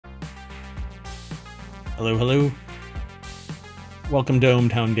Hello, hello. Welcome to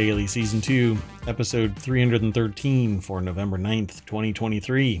ohmTown Daily Season 2, Episode 313 for November 9th,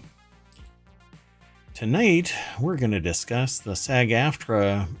 2023. Tonight, we're going to discuss the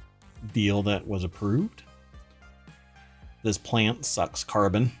SAG-AFTRA deal that was approved. This plant sucks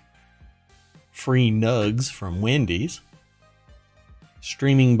carbon. Free nugs from Wendy's.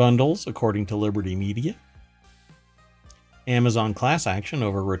 Streaming bundles, according to Liberty Media. Amazon class action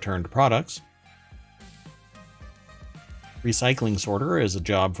over returned products. Recycling sorter is a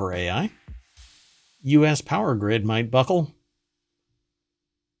job for AI. U.S. power grid might buckle.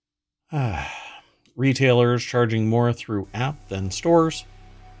 Retailers charging more through app than stores.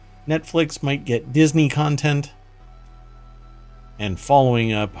 Netflix might get Disney content. And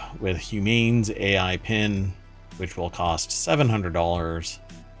following up with Humane's AI pin, which will cost $700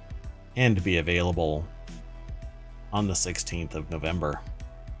 and be available on the 16th of November.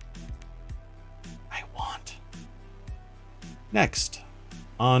 Next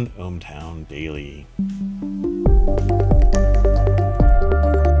on ohmTown Daily.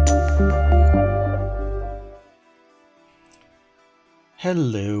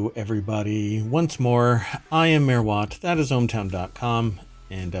 Hello, everybody. Once more, I am Mayor Watt. That is ohmtown.com.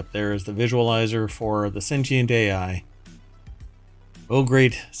 And up there is the visualizer for the sentient AI. Oh,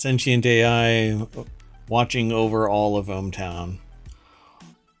 great sentient AI watching over all of ohmTown.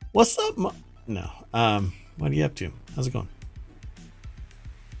 What's up? No. What are you up to? How's it going?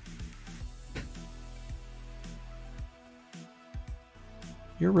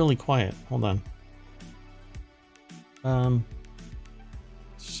 You're really quiet. Hold on.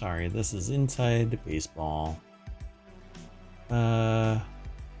 Sorry, this is Inside Baseball. Why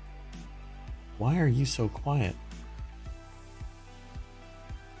are you so quiet?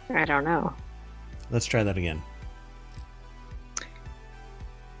 I don't know. Let's try that again.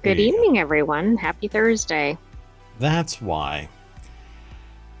 Good evening, everyone. Happy Thursday. That's why.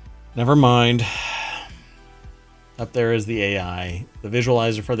 Never mind. Up there is the AI. The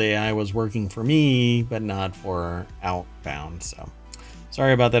visualizer for the AI was working for me, but not for Outbound. So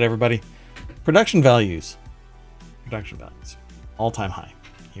sorry about that, everybody. Production values. All-time high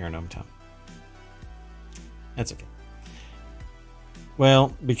here in ohmTown. That's okay.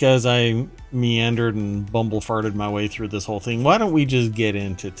 Well, because I meandered and bumble-farted my way through this whole thing, why don't we just get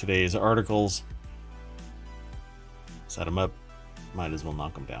into today's articles? Set them up. Might as well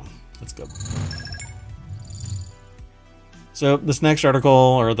knock them down. Let's go. So this next article,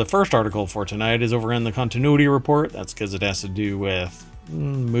 or the first article for tonight, is over in the Continuity Report. That's because it has to do with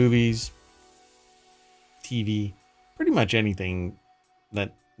movies, TV, pretty much anything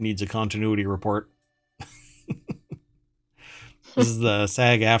that needs a continuity report. This is the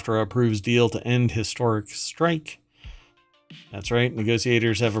SAG-AFTRA approves deal to end historic strike. That's right.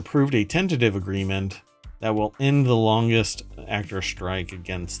 Negotiators have approved a tentative agreement that will end the longest actor strike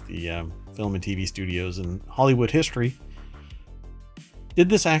against the film and TV studios in Hollywood history. Did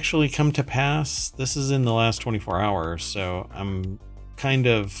this actually come to pass? This is in the last 24 hours, so I'm kind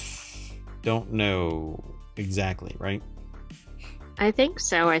of don't know exactly, right? I think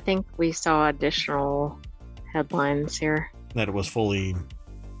so. I think we saw additional headlines here. That it was fully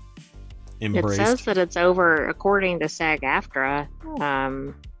embraced. It says that it's over, according to SAG-AFTRA,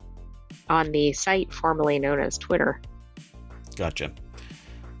 on the site formerly known as Twitter. Gotcha.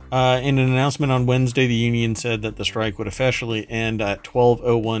 In an announcement on Wednesday, the union said that the strike would officially end at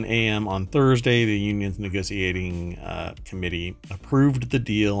 12:01 a.m. on Thursday. The union's negotiating committee approved the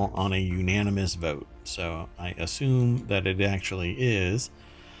deal on a unanimous vote. So I assume that it actually is.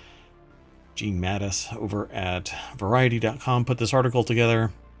 Gene Mattis over at Variety.com put this article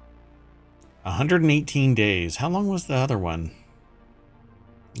together. 118 days. How long was the other one?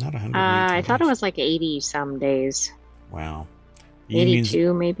 Not 118 I thought it was like 80 some days. Wow.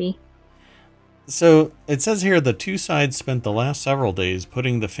 82 maybe. So it says here the two sides spent the last several days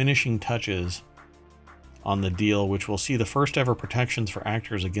putting the finishing touches on the deal, which will see the first ever protections for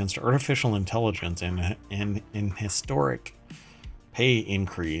actors against artificial intelligence and an historic pay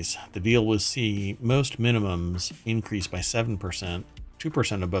increase. The deal will see most minimums increase by 7%,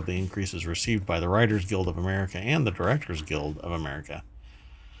 2% above the increases received by the Writers Guild of America and the Directors Guild of America.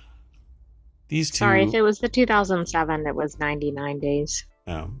 These two... Sorry, if it was the 2007, it was 99 days.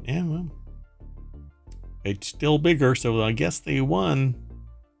 Oh, yeah, well. It's still bigger, so I guess they won.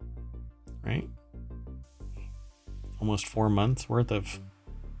 Right? Almost 4 months worth of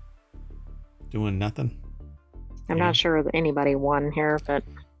doing nothing. I'm not sure that anybody won here, but...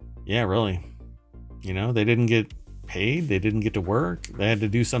 Yeah, really. You know, they didn't get paid. They didn't get to work. They had to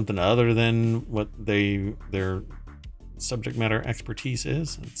do something other than what their subject matter expertise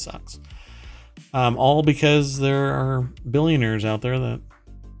is. It sucks. All because there are billionaires out there that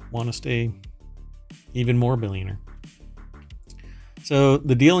want to stay even more billionaire. So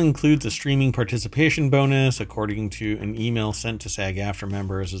the deal includes a streaming participation bonus, according to an email sent to SAG-AFTRA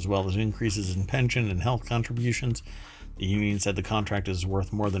members, as well as increases in pension and health contributions. The union said the contract is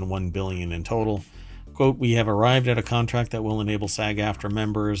worth more than $1 billion in total. Quote, "We have arrived at a contract that will enable SAG-AFTRA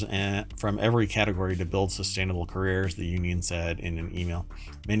members from every category to build sustainable careers," the union said in an email.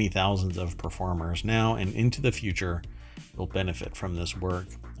 "Many thousands of performers now and into the future will benefit from this work."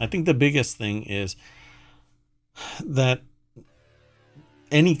 I think the biggest thing is that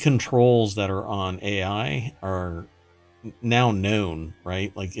any controls that are on AI are now known,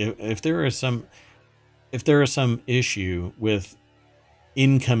 right? Like if there is some issue with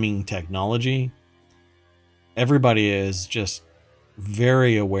incoming technology, everybody is just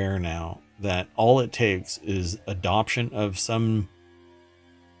very aware now that all it takes is adoption of some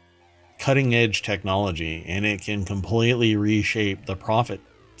cutting edge technology and it can completely reshape the profit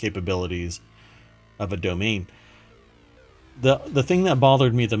capabilities of a domain. The thing that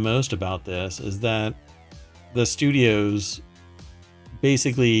bothered me the most about this is that the studios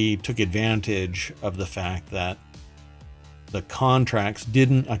basically took advantage of the fact that the contracts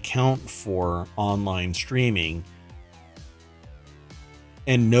didn't account for online streaming,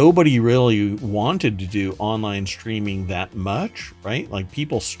 and nobody really wanted to do online streaming that much, right? Like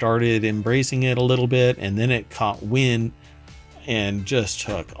people started embracing it a little bit and then it caught wind and just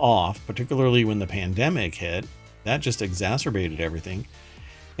took off, particularly when the pandemic hit. That just exacerbated everything.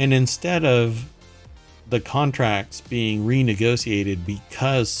 And instead of the contracts being renegotiated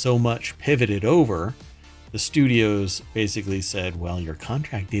because so much pivoted over, the studios basically said, well, your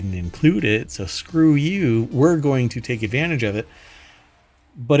contract didn't include it, so screw you, we're going to take advantage of it.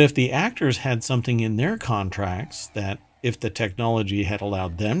 But if the actors had something in their contracts that if the technology had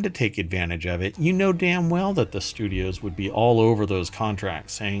allowed them to take advantage of it, you know damn well that the studios would be all over those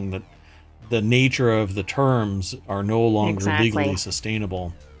contracts saying that the nature of the terms are no longer legally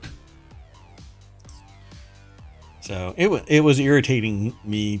sustainable. So it was irritating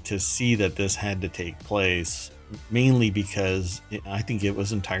me to see that this had to take place, mainly because I think it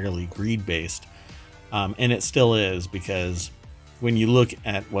was entirely greed-based. And it still is, because when you look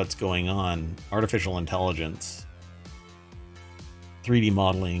at what's going on, artificial intelligence, 3D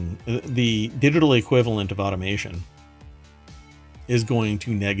modeling, the digital equivalent of automation is going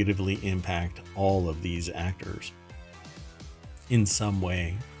to negatively impact all of these actors in some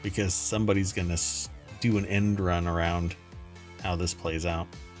way, because somebody's going to do an end run around how this plays out.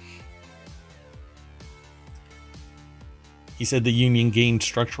 He said the union gained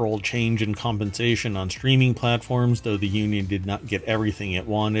structural change in compensation on streaming platforms, though the union did not get everything it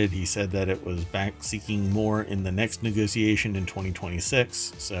wanted. He said that it was back seeking more in the next negotiation in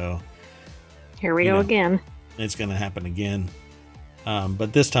 2026. So here we go again. It's going to happen again.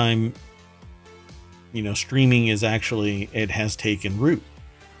 But this time, streaming is actually, it has taken root.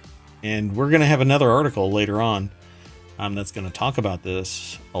 And we're going to have another article later on that's going to talk about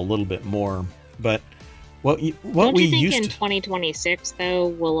this a little bit more. But what we think in 2026, though,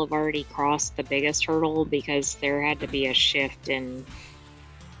 we'll have already crossed the biggest hurdle, because there had to be a shift in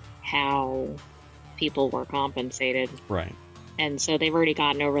how people were compensated. Right. And so they've already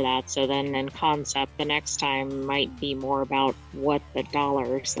gotten over that. So then in concept, the next time might be more about what the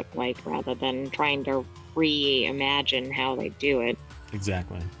dollars look like rather than trying to reimagine how they do it.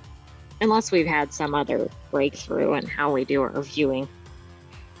 Exactly. Unless we've had some other breakthrough in how we do our viewing.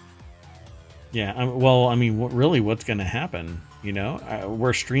 Yeah, well, I mean, what's going to happen?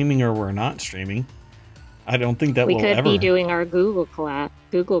 We're streaming or we're not streaming. I don't think that we could be doing our Google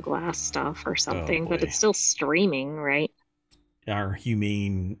Glass stuff or something, but it's still streaming, right? Our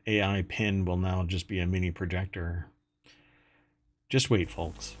humane AI pin will now just be a mini projector. Just wait,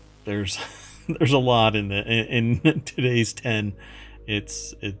 folks. There's a lot in today's 10.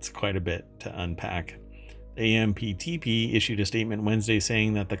 It's quite a bit to unpack. AMPTP issued a statement Wednesday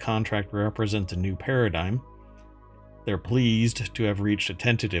saying that the contract represents a new paradigm. They're pleased to have reached a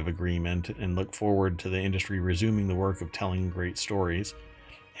tentative agreement and look forward to the industry resuming the work of telling great stories,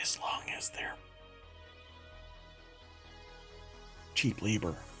 as long as they're cheap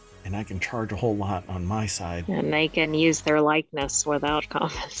labor and I can charge a whole lot on my side. And they can use their likeness without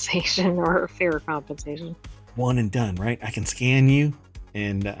compensation or fair compensation. One and done, right? I can scan you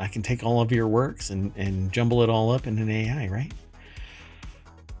and I can take all of your works and jumble it all up in an AI, right?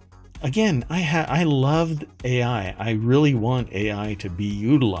 Again, I loved AI. I really want AI to be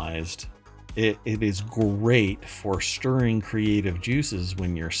utilized. It is great for stirring creative juices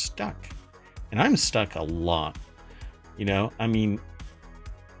when you're stuck. And I'm stuck a lot. I mean,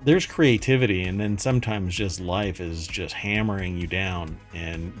 there's creativity, and then sometimes just life is just hammering you down,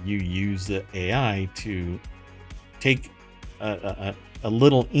 and you use the AI to take a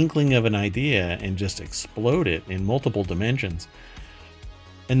little inkling of an idea and just explode it in multiple dimensions.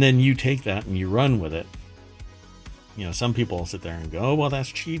 And then you take that and you run with it. You know, some people sit there and go, oh, well, that's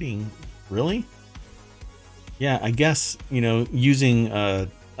cheating. Really? Yeah, I guess, you know, using a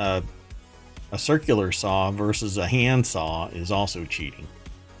circular saw versus a hand saw is also cheating.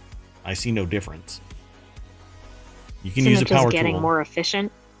 I see no difference. You can use a power tool. Getting more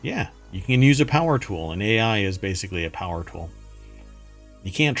efficient. Yeah, you can use a power tool, and AI is basically a power tool.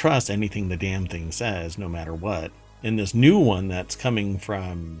 You can't trust anything the damn thing says, no matter what. And this new one that's coming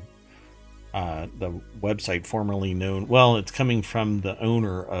from the website formerly known, well, it's coming from the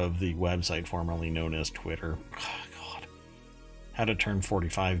owner of the website formerly known as Twitter. Oh, God, how to turn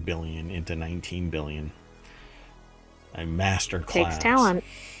 45 billion into 19 billion. A master class. Takes talent.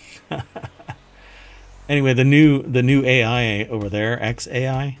 Anyway, the new AI over there,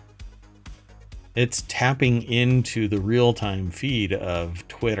 XAI, it's tapping into the real-time feed of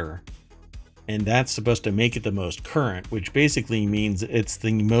Twitter, and that's supposed to make it the most current, which basically means it's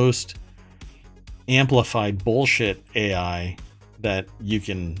the most amplified bullshit AI that you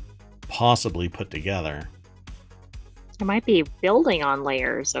can possibly put together. It might be building on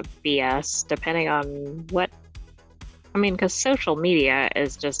layers of BS, depending on what. I mean, because social media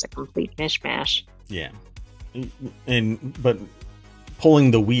is just a complete mishmash. Yeah, but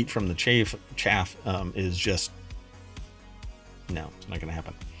pulling the wheat from the chaff is just no, it's not going to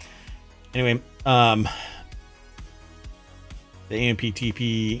happen. Anyway, the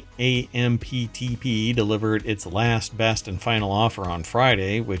AMPTP delivered its last, best, and final offer on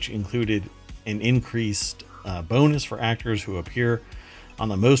Friday, which included an increased bonus for actors who appear on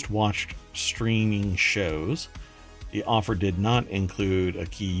the most watched streaming shows. The offer did not include a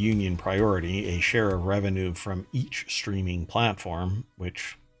key union priority, a share of revenue from each streaming platform,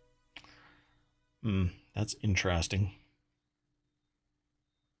 which, that's interesting.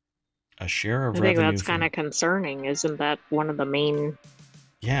 A share of revenue. I think that's kind of concerning. Isn't that one of the main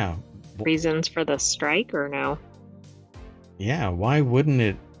reasons for the strike, or no? Yeah, why wouldn't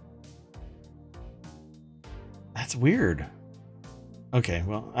it? That's weird. Okay,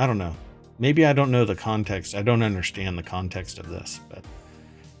 well, I don't know. Maybe I don't know the context. I don't understand the context of this, but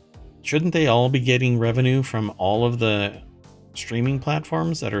shouldn't they all be getting revenue from all of the streaming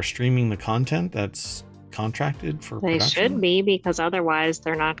platforms that are streaming the content that's contracted for production? They should be, because otherwise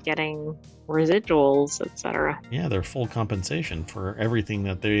they're not getting residuals, etc. Yeah, they're full compensation for everything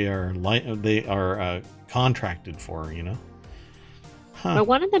that they are contracted for, you know? Huh. But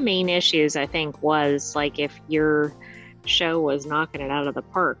one of the main issues, I think, was like if your show was knocking it out of the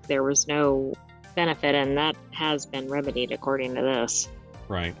park, there was no benefit, and that has been remedied according to this.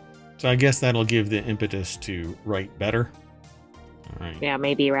 Right. So I guess that'll give the impetus to write better. All right. Yeah,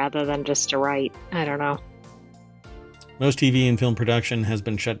 maybe rather than just to write. I don't know. Most TV and film production has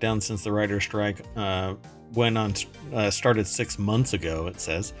been shut down since the writer's strike started 6 months ago, it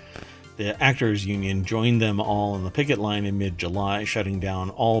says. The Actors Union joined them all on the picket line in mid-July, shutting down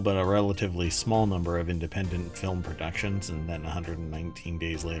all but a relatively small number of independent film productions, and then 18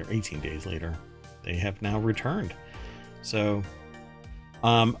 days later, they have now returned. So,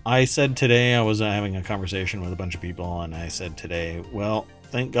 I said today, I was having a conversation with a bunch of people, and I said today, well,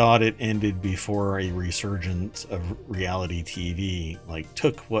 thank God it ended before a resurgence of reality TV, like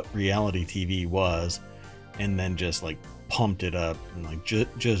took what reality TV was, and then just like pumped it up and like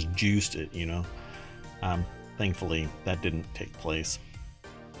just juiced it, you know. Thankfully that didn't take place.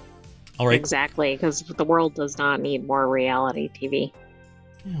 All right, exactly, because the world does not need more reality TV.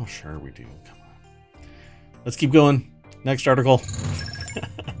 Oh, sure we do. Come on, let's keep going. Next article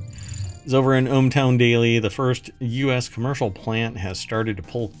is over in ohmTown Daily. The first U.S. commercial plant has started to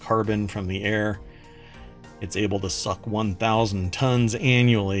pull carbon from the air. It's able to suck 1,000 tons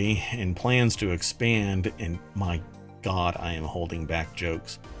annually and plans to expand. And my God, I am holding back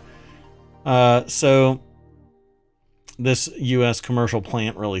jokes. So this U.S. commercial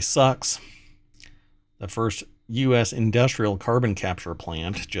plant really sucks. The first U.S. industrial carbon capture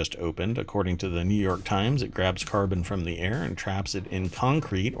plant just opened. According to the New York Times, it grabs carbon from the air and traps it in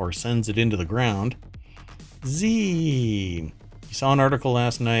concrete or sends it into the ground. You saw an article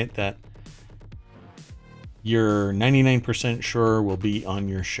last night that you're 99% sure will be on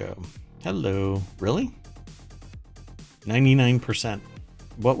your show. Hello. Really? 99%.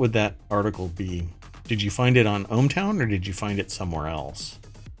 What would that article be? Did you find it on ohmTown or did you find it somewhere else?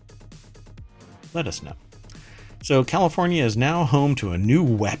 Let us know. So California is now home to a new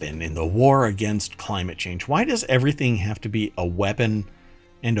weapon in the war against climate change. Why does everything have to be a weapon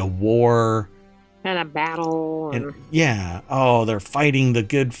and a war And a battle and yeah, oh, they're fighting the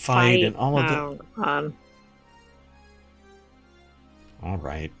good fight and all of that. Oh, God. All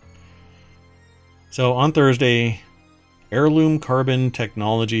right. So on Thursday, Heirloom Carbon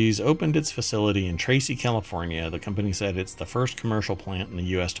Technologies opened its facility in Tracy, California. The company said it's the first commercial plant in the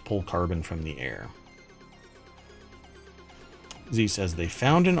U.S. to pull carbon from the air. Z says they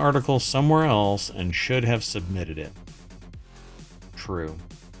found an article somewhere else and should have submitted it. True.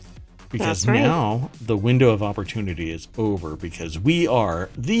 Because now the window of opportunity is over, because we are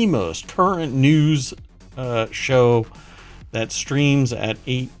the most current news show that streams at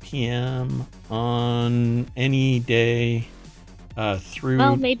 8 p.m. on any day through...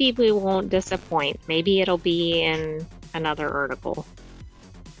 Well, maybe we won't disappoint. Maybe it'll be in another article.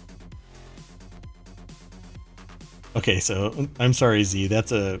 Okay, so I'm sorry, Z.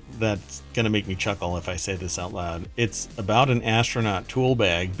 That's gonna make me chuckle if I say this out loud. It's about an astronaut tool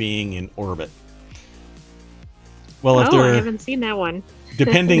bag being in orbit. Well, if I haven't seen that one.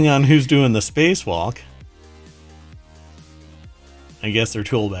 Depending on who's doing the spacewalk, I guess their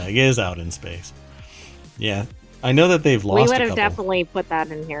tool bag is out in space. Yeah, I know that they've lost. We would have definitely put that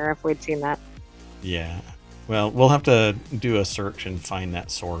in here if we'd seen that. Yeah, well, we'll have to do a search and find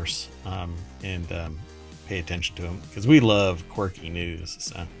that source and pay attention to them, because we love quirky news.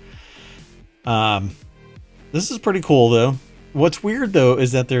 So this is pretty cool, though. What's weird, though,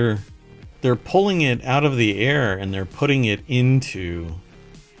 is that they're pulling it out of the air and they're putting it into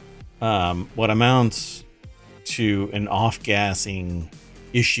what amounts to an off-gassing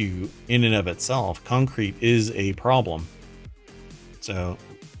issue in and of itself. Concrete is a problem. So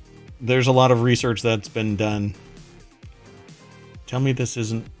there's a lot of research that's been done. Tell me this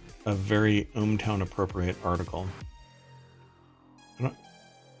isn't a very ohmTown appropriate article.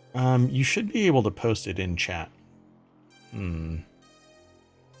 You should be able to post it in chat.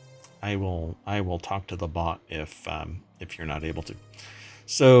 I will talk to the bot if you're not able to.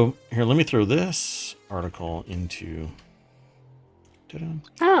 So here, let me throw this article into.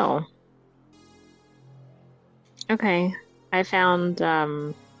 Oh. Okay. I found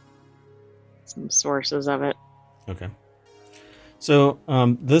some sources of it. Okay. So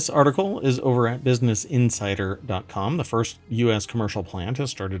this article is over at businessinsider.com. The first U.S. commercial plant has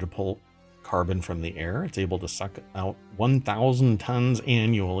started to pull carbon from the air. It's able to suck out 1,000 tons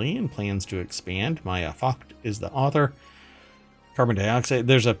annually and plans to expand. Maya Focht is the author. Carbon dioxide.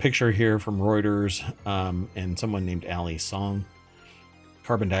 There's a picture here from Reuters and someone named Ali Song.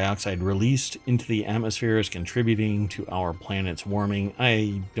 Carbon dioxide released into the atmosphere is contributing to our planet's warming.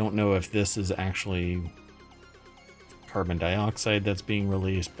 I don't know if this is actually carbon dioxide that's being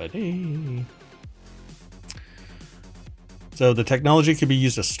released, but hey. So the technology could be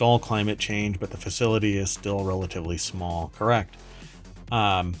used to stall climate change, but the facility is still relatively small. Correct.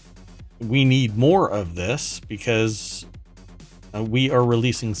 We need more of this because we are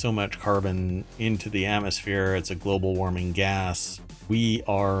releasing so much carbon into the atmosphere. It's a global warming gas. We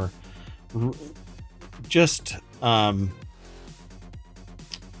are just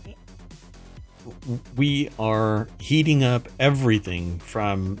we are heating up everything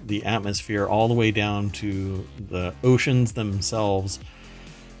from the atmosphere all the way down to the oceans themselves,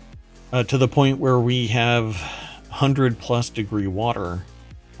 to the point where we have 100+ degree water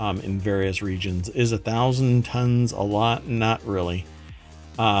in various regions. Is 1,000 tons a lot? Not really,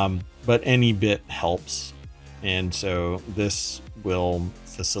 but any bit helps, and so this will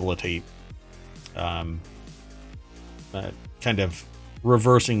facilitate kind of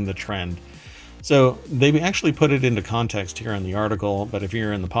reversing the trend. So they actually put it into context here in the article, but if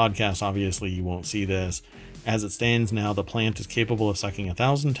you're in the podcast, obviously you won't see this. As it stands now, the plant is capable of sucking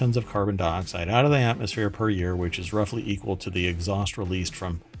 1,000 tons of carbon dioxide out of the atmosphere per year, which is roughly equal to the exhaust released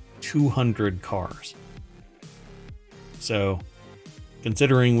from 200 cars. So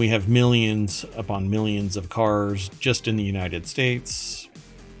considering we have millions upon millions of cars just in the United States,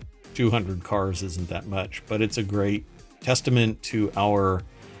 200 cars isn't that much, but it's a great testament to our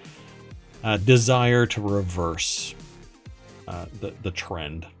desire to reverse the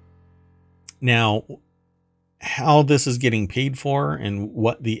trend. Now, how this is getting paid for and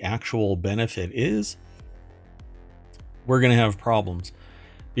what the actual benefit is, we're going to have problems.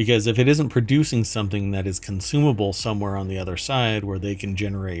 Because if it isn't producing something that is consumable somewhere on the other side where they can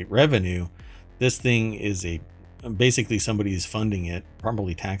generate revenue, this thing is basically somebody's funding it,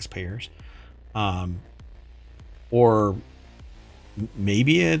 probably taxpayers, or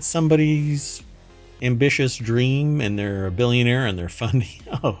maybe it's somebody's ambitious dream and they're a billionaire and they're funding.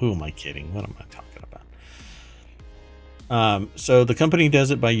 Oh, who am I kidding? What am I talking So the company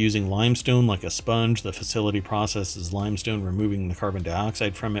does it by using limestone like a sponge. The facility processes limestone, removing the carbon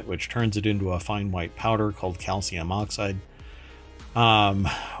dioxide from it, which turns it into a fine white powder called calcium oxide.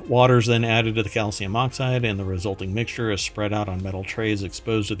 Water is then added to the calcium oxide, and the resulting mixture is spread out on metal trays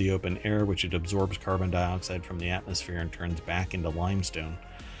exposed to the open air, which it absorbs carbon dioxide from the atmosphere and turns back into limestone.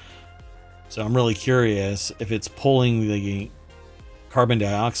 So I'm really curious if it's pulling the carbon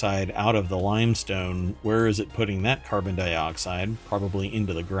dioxide out of the limestone. Where is it putting that carbon dioxide? Probably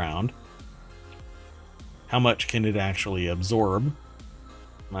into the ground. How much can it actually absorb?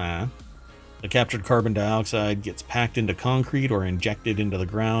 The captured carbon dioxide gets packed into concrete or injected into the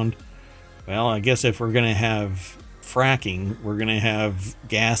ground. Well, I guess if we're going to have fracking, we're going to have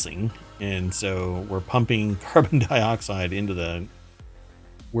gassing. And so we're pumping carbon dioxide into the...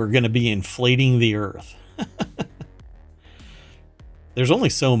 We're going to be inflating the earth. There's only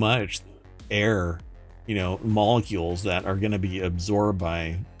so much air, molecules that are going to be absorbed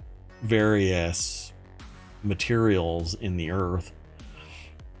by various materials in the earth.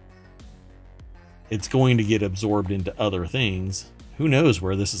 It's going to get absorbed into other things. Who knows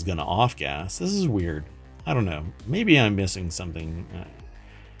where this is going to off gas? This is weird. I don't know. Maybe I'm missing something.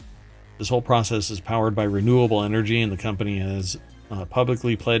 This whole process is powered by renewable energy, and the company has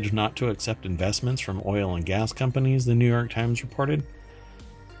publicly pledged not to accept investments from oil and gas companies, the New York Times reported.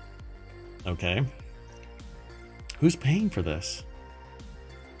 Okay. Who's paying for this?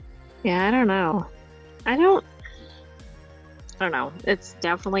 Yeah, I don't know. I don't know. It's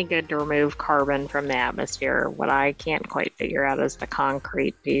definitely good to remove carbon from the atmosphere. What I can't quite figure out is the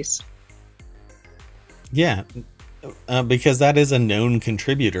concrete piece. Yeah, because that is a known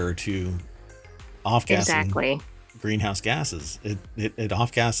contributor to off-gassing Exactly. greenhouse gases. It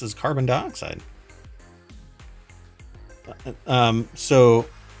off-gasses carbon dioxide. So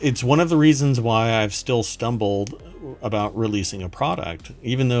it's one of the reasons why I've still stumbled about releasing a product,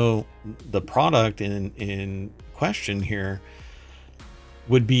 even though the product in question here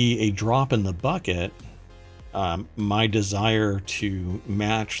would be a drop in the bucket. My desire to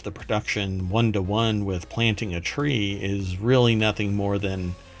match the production 1-to-1 with planting a tree is really nothing more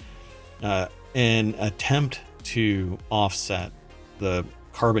than an attempt to offset the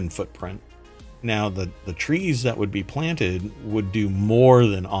carbon footprint. Now, the trees that would be planted would do more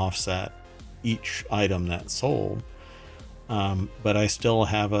than offset each item that's sold. But I still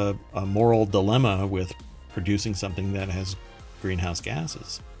have a moral dilemma with producing something that has greenhouse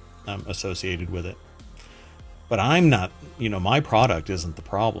gases associated with it. But I'm not, my product isn't the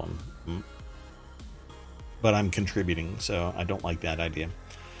problem. But I'm contributing, so I don't like that idea.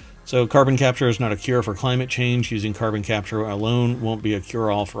 So carbon capture is not a cure for climate change. Using carbon capture alone won't be a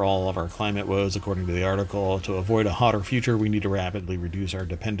cure-all for all of our climate woes, according to the article. To avoid a hotter future, we need to rapidly reduce our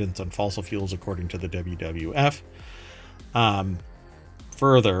dependence on fossil fuels, according to the WWF.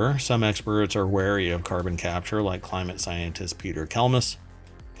 Further, some experts are wary of carbon capture, like climate scientist Peter Kalmus.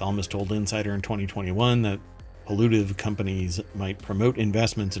 Kalmus told Insider in 2021 that pollutive companies might promote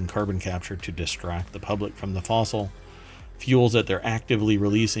investments in carbon capture to distract the public from the fossil fuels that they're actively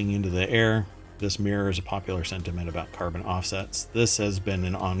releasing into the air. This mirrors a popular sentiment about carbon offsets. This has been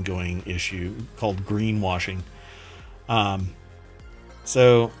an ongoing issue called greenwashing.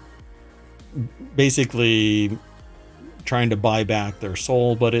 So basically trying to buy back their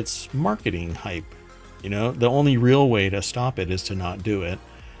soul, but it's marketing hype. The only real way to stop it is to not do it.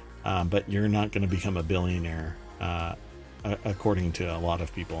 But you're not going to become a billionaire, according to a lot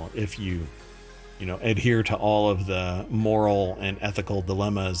of people, if you adhere to all of the moral and ethical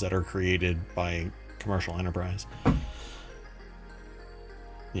dilemmas that are created by commercial enterprise.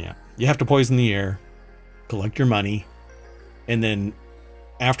 Yeah, you have to poison the air, collect your money, and then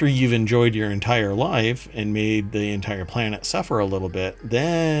after you've enjoyed your entire life and made the entire planet suffer a little bit,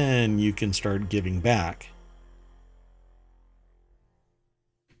 then you can start giving back.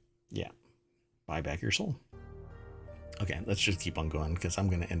 Yeah, buy back your soul. Okay, let's just keep on going because I'm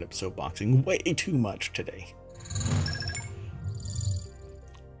going to end up soapboxing way too much today.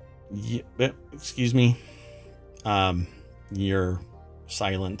 Yeah, excuse me. You're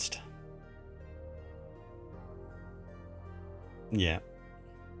silenced. Yeah.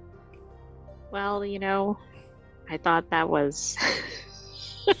 Well, I thought that was...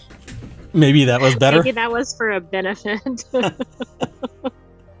 Maybe that was better? Maybe that was for a benefit.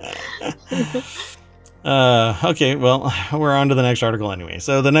 Okay, well, we're on to the next article anyway.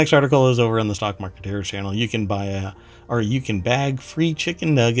 So the next article is over on the Stock Marketeers channel. You can you can bag free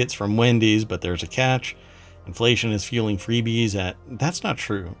chicken nuggets from Wendy's, but there's a catch. Inflation is fueling freebies that's not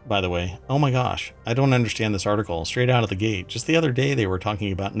true, by the way. Oh my gosh, I don't understand this article straight out of the gate. Just the other day they were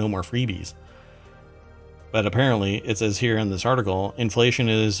talking about no more freebies. But apparently, it says here in this article, inflation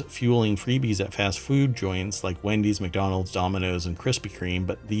is fueling freebies at fast food joints like Wendy's, McDonald's, Domino's, and Krispy Kreme,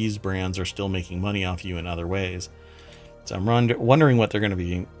 but these brands are still making money off you in other ways. So I'm wondering what they're going to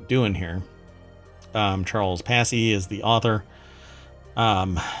be doing here. Charles Passy is the author.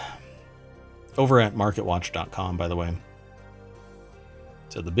 Over at MarketWatch.com, by the way.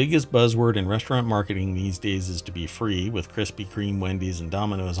 So the biggest buzzword in restaurant marketing these days is to be free, with Krispy Kreme, Wendy's, and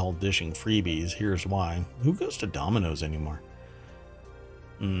Domino's all dishing freebies. Here's why. Who goes to Domino's anymore?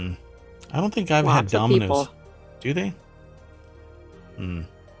 I don't think I've had Domino's. Do they?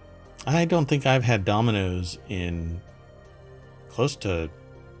 I don't think I've had Domino's in close to,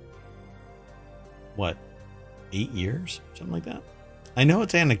 what, 8 years? Something like that. I know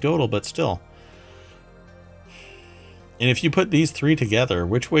it's anecdotal, but still. And if you put these three together,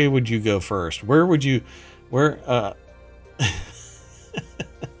 which way would you go first?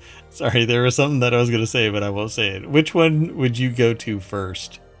 Sorry, there was something that I was going to say, but I won't say it. Which one would you go to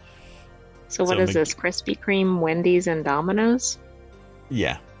first? So what is this? Krispy Kreme, Wendy's, and Domino's?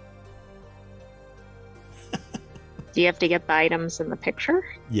 Yeah. Do you have to get the items in the picture?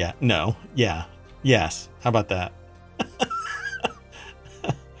 Yeah. No. Yeah. Yes. How about that?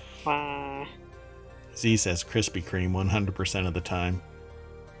 Z says Krispy Kreme 100% of the time.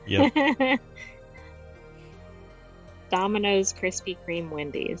 Yep. Domino's, Krispy Kreme,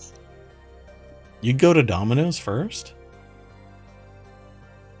 Wendy's. You'd go to Domino's first?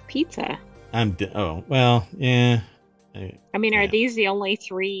 Pizza. Oh, well, yeah. I mean, are these the only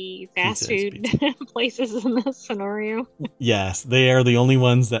three fast food places in this scenario? Yes, they are the only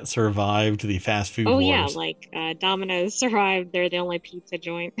ones that survived the fast food wars. Yeah, like Domino's survived. They're the only pizza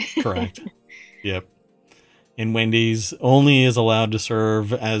joint. Correct. Yep. And Wendy's only is allowed to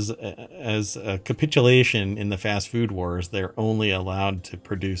serve as a capitulation in the fast food wars. They're only allowed to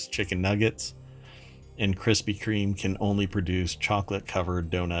produce chicken nuggets, and Krispy Kreme can only produce chocolate-covered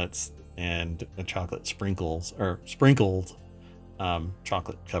donuts and chocolate sprinkles or sprinkled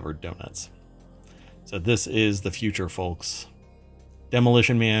chocolate-covered donuts. So this is the future, folks.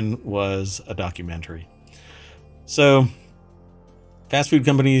 Demolition Man was a documentary. So fast food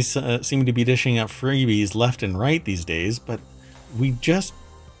companies seem to be dishing out freebies left and right these days, but we just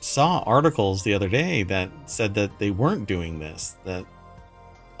saw articles the other day that said that they weren't doing this, that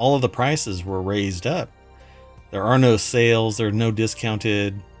all of the prices were raised up. There are no sales, there's no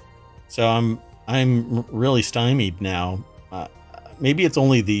discounted. So I'm really stymied now. Maybe it's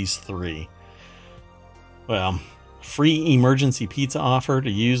only these three. Well, free emergency pizza offer to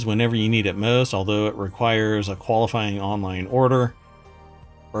use whenever you need it most, although it requires a qualifying online order.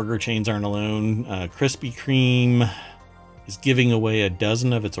 Burger chains aren't alone. Krispy Kreme is giving away a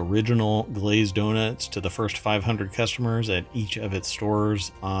dozen of its original glazed donuts to the first 500 customers at each of its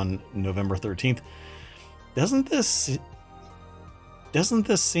stores on November 13th. Doesn't this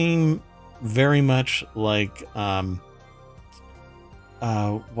seem very much like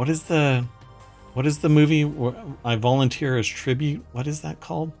what is the movie where I Volunteer as Tribute? What is that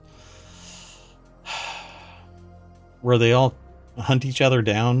called? Where they all hunt each other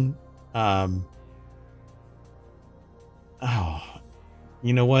down.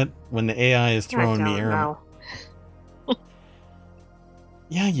 You know what? When the AI is throwing me air.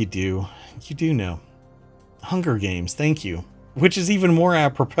 Yeah, you do. You do know. Hunger Games. Thank you. Which is even more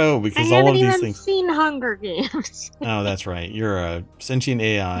apropos because all of these things. I haven't even seen Hunger Games. Oh, that's right. You're a sentient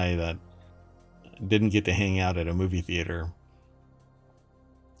AI that didn't get to hang out at a movie theater.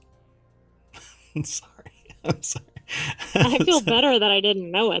 I'm sorry. I feel better that I didn't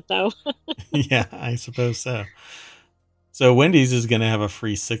know it, though. Yeah, I suppose so. So Wendy's is going to have a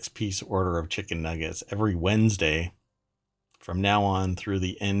free 6-piece order of chicken nuggets every Wednesday from now on through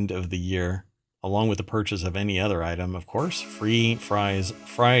the end of the year, along with the purchase of any other item. Of course, Free Fries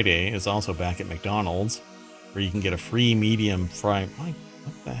Friday is also back at McDonald's, where you can get a free medium fry. What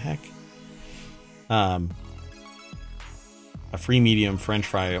the heck? A free medium French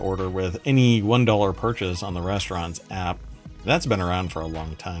fry order with any $1 purchase on the restaurant's app. That's been around for a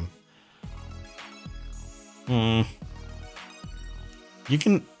long time. You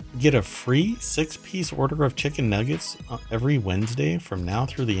can get a free 6-piece order of chicken nuggets every Wednesday from now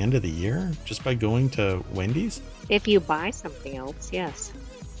through the end of the year just by going to Wendy's? If you buy something else, yes.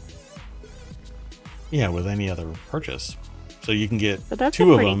 Yeah, with any other purchase. So you can get but that's 2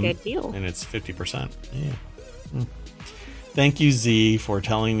 a of pretty them, good deal. And it's 50%. Yeah. Thank you, Z, for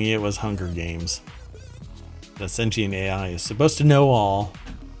telling me it was Hunger Games. The sentient AI is supposed to know all,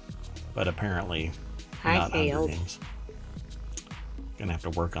 but apparently not Hunger Games. Gonna have to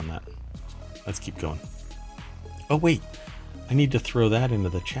work on that. Let's keep going. Oh, wait. I need to throw that into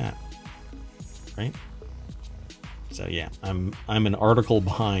the chat. Right? So yeah, I'm an article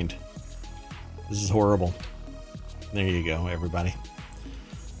behind. This is horrible. There you go, everybody.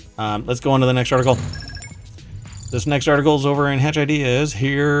 Let's go on to the next article. This next article is over in Hatch Ideas.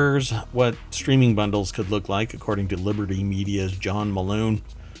 Here's what streaming bundles could look like, according to Liberty Media's John Malone.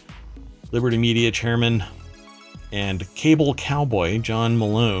 Liberty Media chairman and cable cowboy John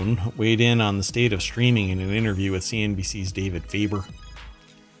Malone weighed in on the state of streaming in an interview with CNBC's David Faber.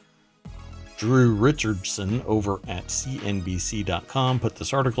 Drew Richardson over at CNBC.com put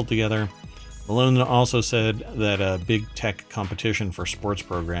this article together. Malone also said that a big tech competition for sports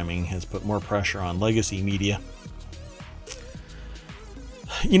programming has put more pressure on legacy media.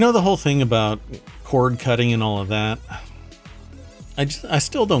 You know, the whole thing about cord cutting and all of that, I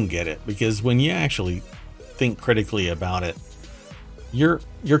still don't get it, because when you actually think critically about it, you're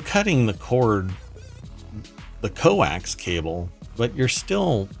cutting the cord, the coax cable, but you're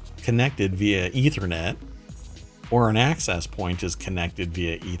still connected via Ethernet, or an access point is connected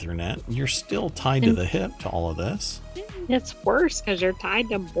via Ethernet. You're still tied to the hip to all of this. It's worse because you're tied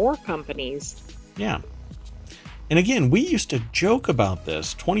to more companies. Yeah. And again, we used to joke about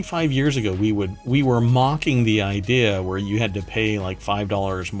this 25 years ago. We were mocking the idea where you had to pay like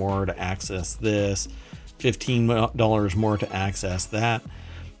 $5 more to access this, $15 more to access that.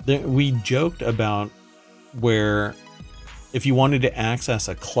 We joked about where if you wanted to access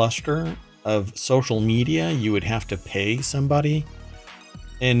a cluster of social media, you would have to pay somebody.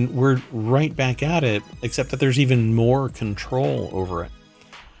 And we're right back at it, except that there's even more control over it.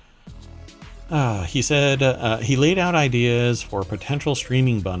 He said he laid out ideas for potential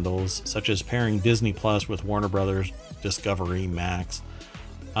streaming bundles, such as pairing Disney Plus with Warner Brothers Discovery Max,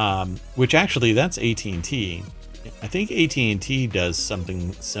 which actually that's AT&T. I think AT&T does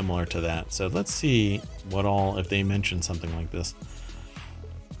something similar to that. So let's see if they mention something like this.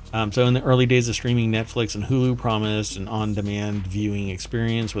 So in the early days of streaming, Netflix and Hulu promised an on-demand viewing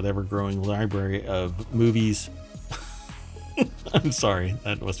experience with ever-growing library of movies. I'm sorry,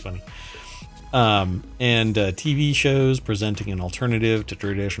 that was funny. And TV shows presenting an alternative to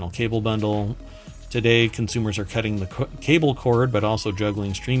traditional cable bundle. Today, consumers are cutting the cable cord, but also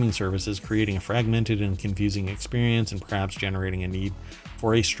juggling streaming services, creating a fragmented and confusing experience and perhaps generating a need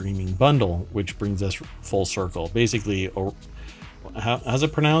for a streaming bundle, which brings us full circle. Basically, how's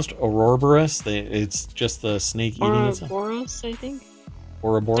it pronounced? Ouroboros? It's just the snake eating itself? Ouroboros, I think.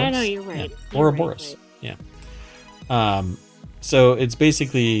 Ouroboros? No, you're right. Yeah. Ouroboros, right. Yeah. So it's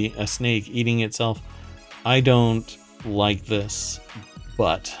basically a snake eating itself. I don't like this,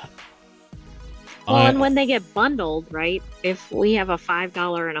 but... and when they get bundled, right? If we have a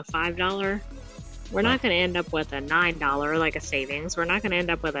 $5 and a $5, we're not going to end up with a $9 like a savings. We're not going to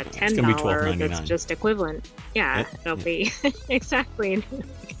end up with a $10 that's just equivalent. Yeah, it'll be exactly.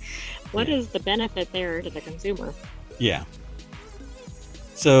 What is the benefit there to the consumer? Yeah.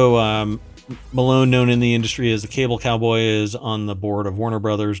 So Malone, known in the industry as the Cable Cowboy, is on the board of Warner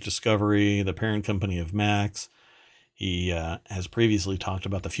Brothers Discovery, the parent company of Max. He has previously talked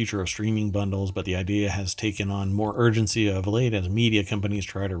about the future of streaming bundles, but the idea has taken on more urgency of late as media companies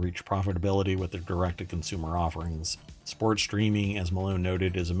try to reach profitability with their direct-to-consumer offerings. Sports streaming, as Malone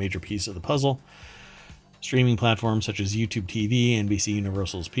noted, is a major piece of the puzzle. Streaming platforms such as YouTube TV, NBC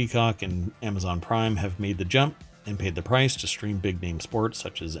Universal's Peacock, and Amazon Prime have made the jump and paid the price to stream big-name sports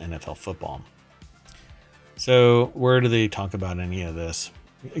such as NFL football. So where do they talk about any of this?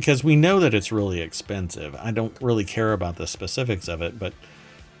 Because we know that it's really expensive. I don't really care about the specifics of it, but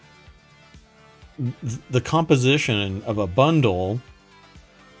the composition of a bundle,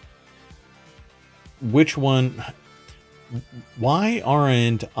 why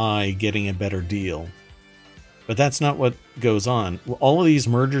aren't I getting a better deal? But that's not what goes on. All of these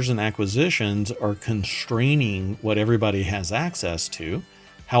mergers and acquisitions are constraining what everybody has access to,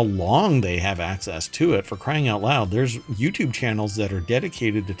 how long they have access to it. For crying out loud, there's YouTube channels that are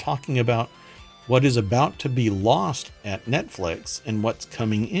dedicated to talking about what is about to be lost at Netflix and what's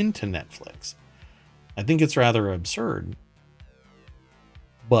coming into Netflix. I think it's rather absurd.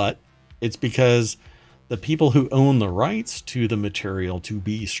 But it's because the people who own the rights to the material to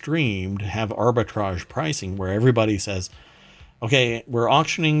be streamed have arbitrage pricing where everybody says, okay, we're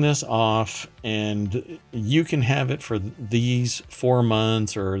auctioning this off and you can have it for these 4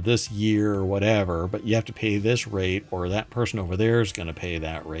 months or this year or whatever, but you have to pay this rate, or that person over there is going to pay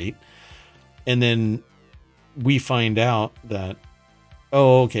that rate. And then we find out that,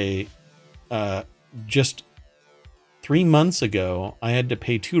 just 3 months ago, I had to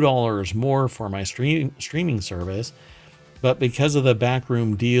pay $2 more for my streaming service, but because of the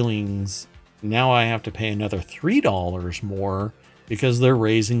backroom dealings, now I have to pay another $3 more because they're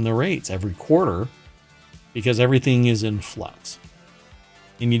raising the rates every quarter. because everything is in flux.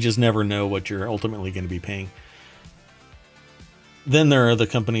 And you just never know what you're ultimately going to be paying. Then there are the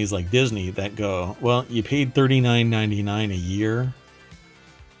companies like Disney that go, well, you paid $39.99 a year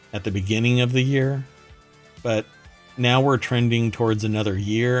at the beginning of the year, but now we're trending towards another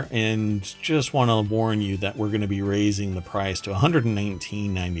year, and just want to warn you that we're going to be raising the price to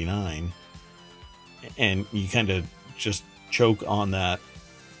 $119.99. And you kind of just choke on that,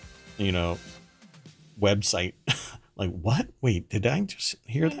 you know, website. Like, what? Wait, did I just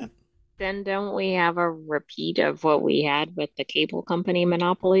hear that? Then don't we have a repeat of what we had with the cable company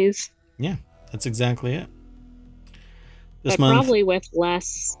monopolies? Yeah, that's exactly it. This But month, probably with less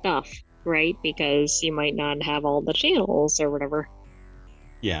stuff, right? Because you might not have all the channels or whatever.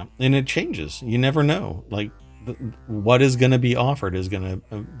 yeah, and it changes. You never know. Like, what is going to be offered is going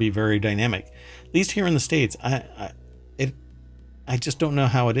to be very dynamic. At least here in the States, I just don't know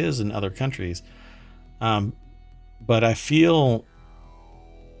how it is in other countries. But I feel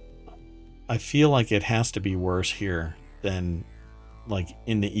like it has to be worse here than like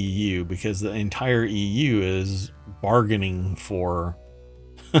in the EU, because the entire EU is bargaining for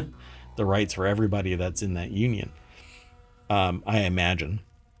the rights for everybody that's in that union. I imagine.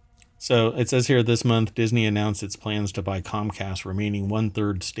 So it says here, this month, Disney announced its plans to buy Comcast's remaining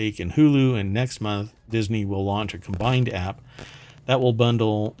 1/3 stake in Hulu, and next month, Disney will launch a combined app that will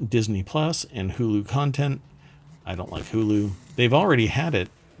bundle Disney Plus and Hulu content. I don't like Hulu. They've already had it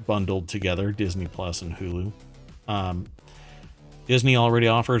bundled together, Disney Plus and Hulu. Disney already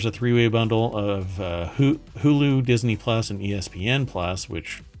offers a 3-way bundle of Hulu, Disney Plus, and ESPN Plus,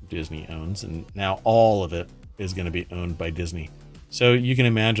 which Disney owns, and now all of it is going to be owned by Disney. So you can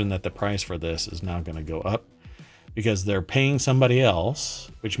imagine that the price for this is now going to go up, because they're paying somebody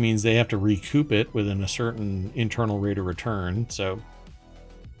else, which means they have to recoup it within a certain internal rate of return. So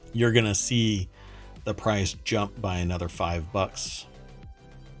you're going to see the price jump by another $5.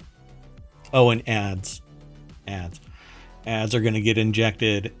 Oh, and ads are going to get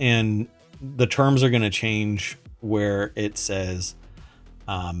injected, and the terms are going to change, where it says,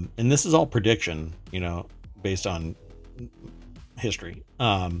 and this is all prediction, you know, based on history.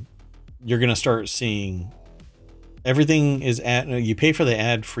 You're going to start seeing everything is you pay for the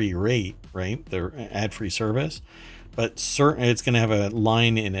ad-free rate, right? The ad-free service, but it's going to have a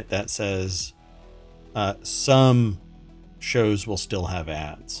line in it that says some shows will still have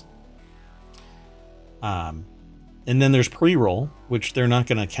ads. And then there's pre-roll, which they're not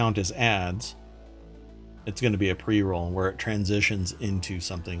going to count as ads. It's going to be a pre-roll where it transitions into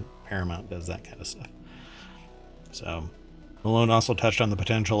something. Paramount does that kind of stuff. So Malone also touched on the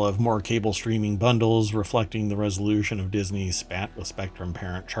potential of more cable streaming bundles, reflecting the resolution of Disney's spat with Spectrum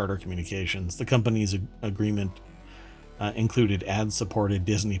parent Charter Communications. The company's agreement included ad-supported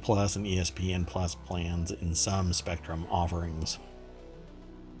Disney Plus and ESPN Plus plans in some Spectrum offerings.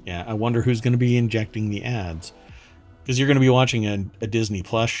 Yeah, I wonder who's going to be injecting the ads. Because you're going to be watching a Disney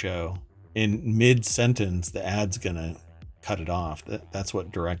Plus show, in mid-sentence, the ad's going to cut it off. That's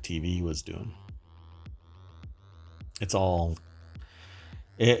what DirecTV was doing.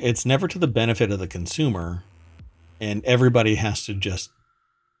 It's never to the benefit of the consumer, and everybody has to just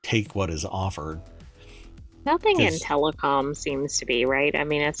take what is offered. Nothing in telecom seems to be, right? I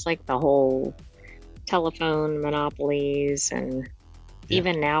mean, it's like the whole telephone monopolies, and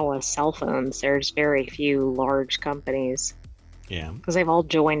even now with cell phones, there's very few large companies. Yeah. Because they've all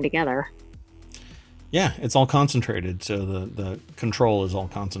joined together. Yeah, it's all concentrated. So the control is all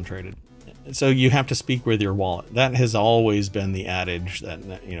concentrated. So you have to speak with your wallet. That has always been the adage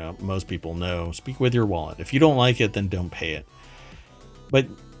that, you know, most people know. Speak with your wallet. If you don't like it, then don't pay it. But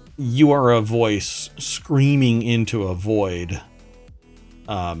you are a voice screaming into a void.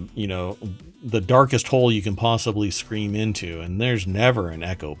 You know, the darkest hole you can possibly scream into, and there's never an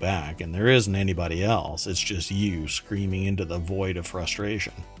echo back, and there isn't anybody else. It's just you screaming into the void of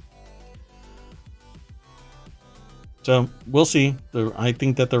frustration. So we'll see. I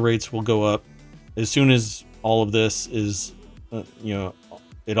think that the rates will go up as soon as all of this is, you know,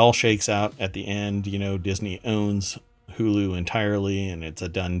 it all shakes out at the end. You know, Disney owns Hulu entirely, and it's a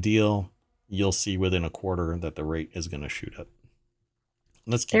done deal. You'll see within a quarter that the rate is going to shoot up.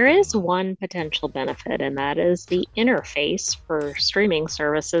 There is one potential benefit, and that is the interface for streaming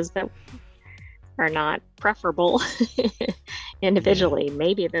services that are not preferable individually. Yeah.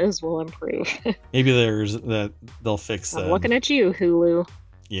 Maybe those will improve. Maybe they'll fix that. I'm looking at you, Hulu.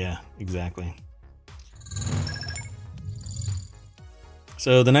 Yeah, exactly.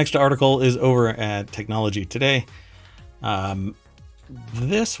 So the next article is over at Technology Today.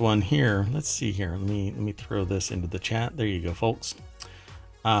 This one here, let's see here. Let me throw this into the chat. There you go, folks.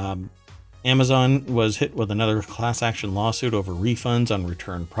 Amazon was hit with another class action lawsuit over refunds on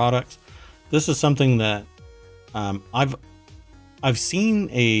returned products. This is something that I've seen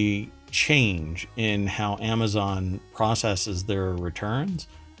a change in how Amazon processes their returns,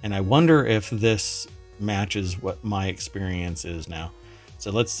 and I wonder if this matches what my experience is now.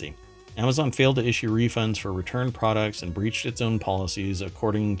 So let's see. Amazon failed to issue refunds for returned products and breached its own policies,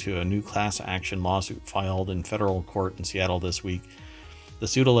 according to a new class action lawsuit filed in federal court in Seattle this week. The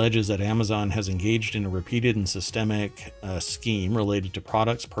suit alleges that Amazon has engaged in a repeated and systemic scheme related to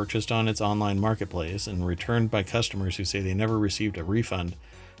products purchased on its online marketplace and returned by customers who say they never received a refund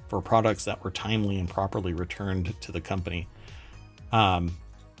for products that were timely and properly returned to the company.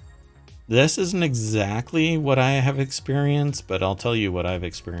 This isn't exactly what I have experienced, but I'll tell you what I've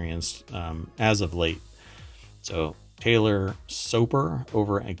experienced as of late. So Taylor Soper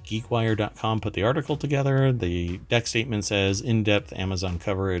over at GeekWire.com put the article together. The deck statement says in-depth Amazon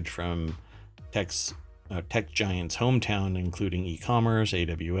coverage from tech giants' hometown, including e-commerce,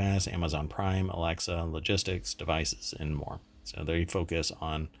 AWS, Amazon Prime, Alexa, logistics, devices, and more. So they focus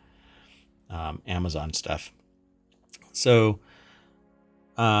on Amazon stuff. So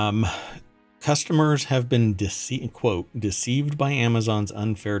customers have been deceived by Amazon's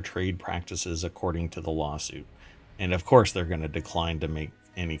unfair trade practices, according to the lawsuit. And of course, they're going to decline to make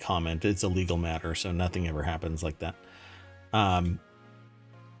any comment. It's a legal matter, so nothing ever happens like that.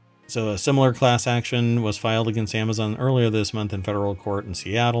 So a similar class action was filed against Amazon earlier this month in federal court in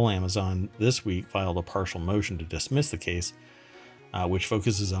Seattle. Amazon this week filed a partial motion to dismiss the case, which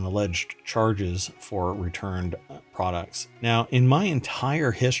focuses on alleged charges for returned products. Now, in my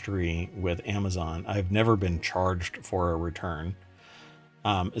entire history with Amazon, I've never been charged for a return,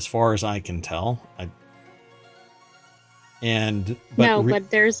 as far as I can tell. But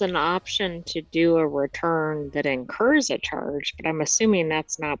there's an option to do a return that incurs a charge, but I'm assuming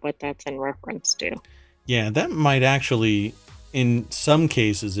that's not what that's in reference to. Yeah, that might actually, in some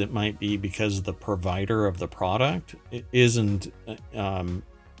cases, it might be because the provider of the product isn't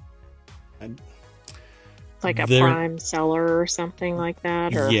like a prime seller or something like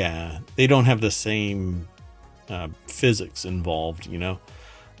that. Or yeah, they don't have the same physics involved, you know.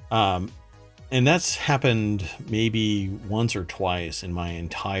 And that's happened maybe once or twice in my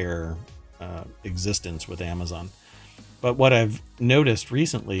entire existence with Amazon. But what I've noticed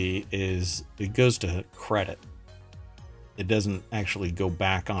recently is it goes to credit. It doesn't actually go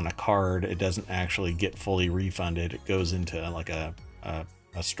back on a card. It doesn't actually get fully refunded. It goes into like a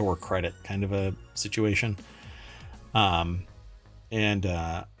store credit kind of a situation. I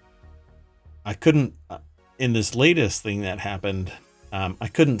couldn't, in this latest thing that happened, I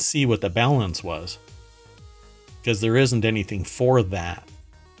couldn't see what the balance was because there isn't anything for that.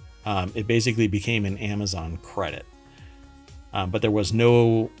 It basically became an Amazon credit, but there was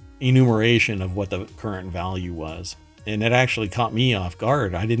no enumeration of what the current value was. And it actually caught me off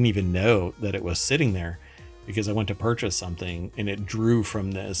guard. I didn't even know that it was sitting there because I went to purchase something and it drew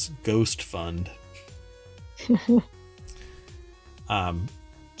from this ghost fund.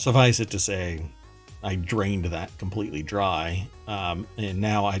 Suffice it to say, I drained that completely dry, and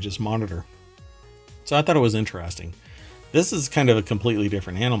now I just monitor. So I thought it was interesting. This is kind of a completely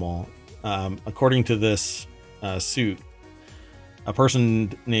different animal. According to this suit, a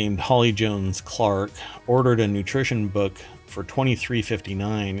person named Holly Jones Clark ordered a nutrition book for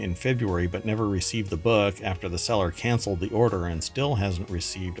 $23.59 in February, but never received the book after the seller canceled the order and still hasn't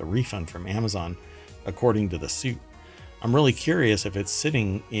received a refund from Amazon, according to the suit. I'm really curious if it's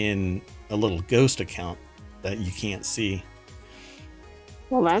sitting in a little ghost account that you can't see.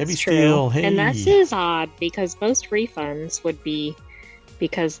 Well, that's Heavy true. Steel, hey. And that is odd because most refunds would be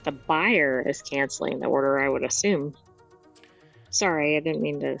because the buyer is canceling the order, I would assume. Sorry, I didn't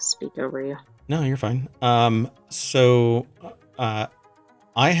mean to speak over you. No, you're fine. I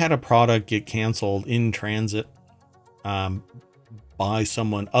had a product get canceled in transit by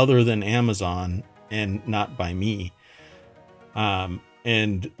someone other than Amazon and not by me.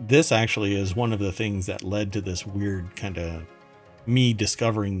 And this actually is one of the things that led to this weird kind of me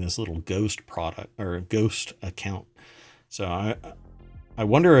discovering this little ghost product or ghost account. So I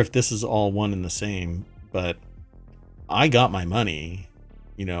wonder if this is all one and the same, but I got my money,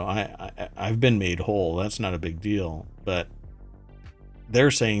 you know, I've been made whole. That's not a big deal, but they're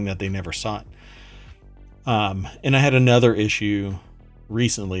saying that they never saw it. And I had another issue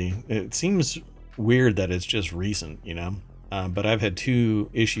recently. It seems weird that it's just recent, you know, but I've had two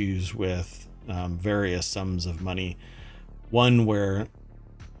issues with various sums of money. One where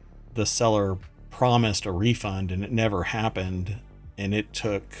the seller promised a refund and it never happened. And it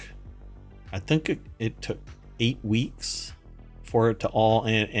took, I think it took 8 weeks for it to all,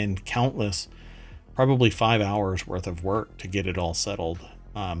 and countless, probably 5 hours worth of work to get it all settled.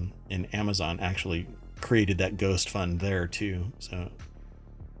 And Amazon actually created that ghost fund there too. So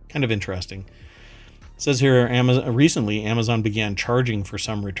kind of interesting. It says here, recently Amazon began charging for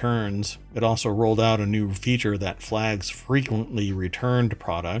some returns. It also rolled out a new feature that flags frequently returned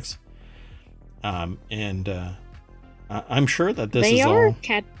products. I'm sure that this They is are all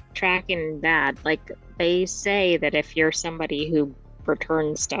tracking that. Like, they say that if you're somebody who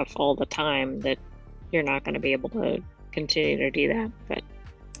returns stuff all the time, that you're not going to be able to continue to do that. But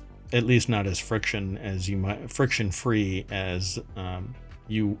at least not as friction free as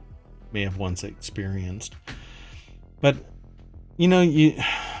you may have once experienced. But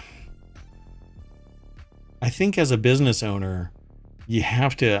I think as a business owner, you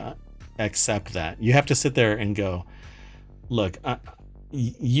have to accept that. You have to sit there and go, look,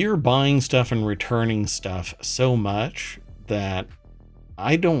 you're buying stuff and returning stuff so much that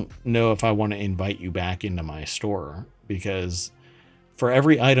I don't know if I want to invite you back into my store, because for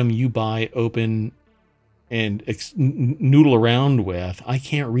every item you buy, open, and noodle around with, I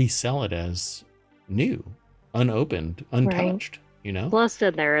can't resell it as new, unopened, untouched. Right. Plus,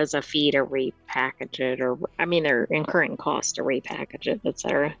 then there is a fee to repackage it, they're incurring costs to repackage it,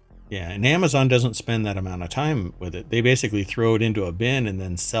 etc. Yeah, and Amazon doesn't spend that amount of time with it. They basically throw it into a bin and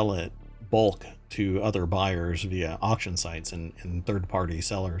then sell it bulk to other buyers via auction sites and third-party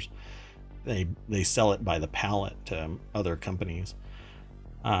sellers. They sell it by the pallet to other companies.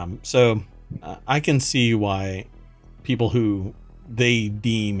 So I can see why people who they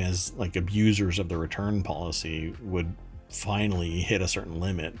deem as like abusers of the return policy would finally hit a certain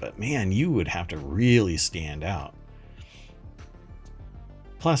limit. But man, you would have to really stand out.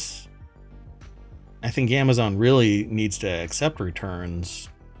 Plus, I think Amazon really needs to accept returns,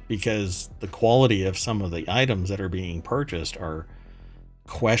 because the quality of some of the items that are being purchased are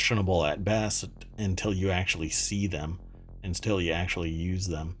questionable at best until you actually see them, until you actually use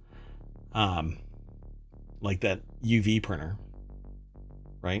them. Like that UV printer,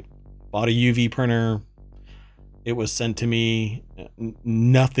 right? Bought a UV printer. It was sent to me.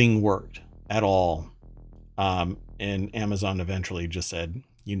 Nothing worked at all. And Amazon eventually just said,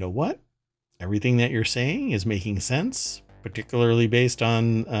 you know what? Everything that you're saying is making sense, particularly based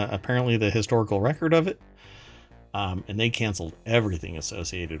on apparently the historical record of it. And they canceled everything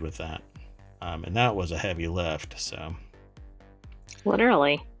associated with that. And that was a heavy lift. So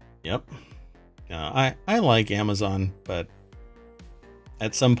literally. Yep. I like Amazon, but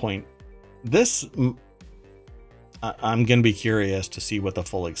at some point, I'm going to be curious to see what the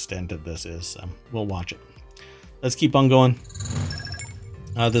full extent of this is. So we'll watch it. Let's keep on going.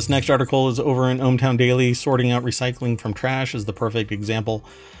 This next article is over in ohmTown Daily. Sorting out recycling from trash is the perfect example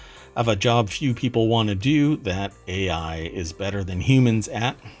of a job few people want to do that AI is better than humans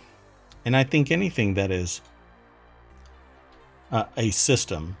at. And I think anything that is a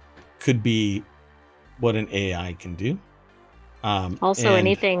system could be what an AI can do. Also,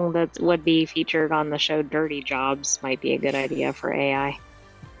 anything that would be featured on the show Dirty Jobs might be a good idea for AI.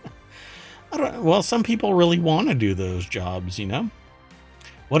 Well, some people really want to do those jobs,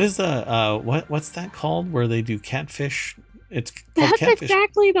 What is the what's that called where they do catfish? It's called That's catfish.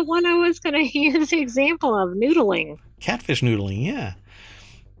 Exactly the one I was going to use the example of, noodling. Catfish noodling, yeah.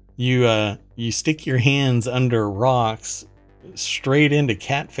 You stick your hands under rocks straight into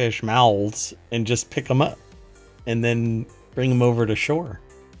catfish mouths and just pick them up, and then bring them over to shore,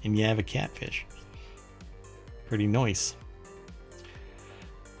 and you have a catfish. Pretty nice.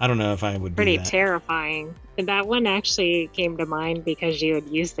 I don't know if I would Pretty do that. Terrifying. And that one actually came to mind because you had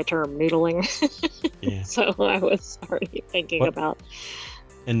used the term noodling. Yeah. So I was already thinking about.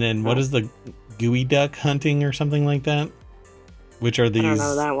 And then what is the gooey duck hunting or something like that? Which are these? I don't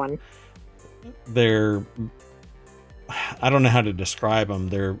know that one. I don't know how to describe them.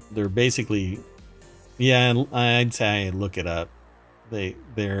 They're basically, yeah, I'd say look it up.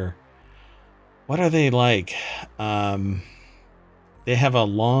 They're what are they like? They have a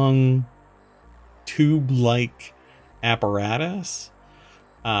long tube-like apparatus,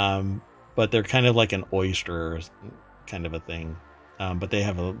 but they're kind of like an oyster kind of a thing. But they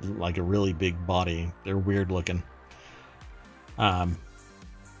have a really big body. They're weird looking.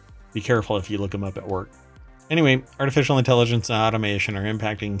 Be careful if you look them up at work. Anyway, artificial intelligence and automation are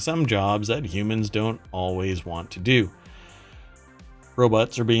impacting some jobs that humans don't always want to do.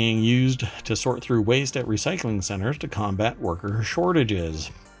 Robots are being used to sort through waste at recycling centers to combat worker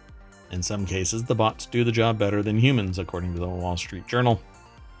shortages. In some cases, the bots do the job better than humans, according to the Wall Street Journal.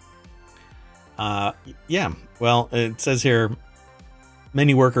 Yeah, well, it says here,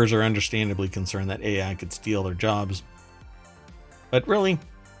 many workers are understandably concerned that AI could steal their jobs. But really,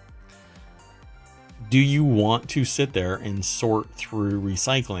 do you want to sit there and sort through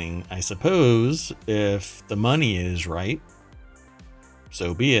recycling? I suppose if the money is right,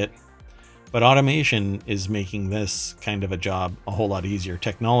 so be it. But automation is making this kind of a job a whole lot easier.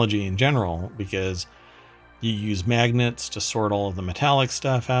 Technology in general, because you use magnets to sort all of the metallic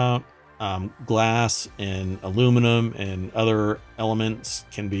stuff out. Glass and aluminum and other elements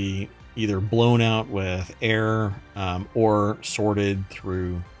can be either blown out with air or sorted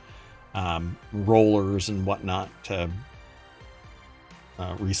through rollers and whatnot to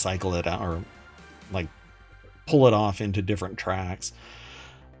recycle it out, or like pull it off into different tracks.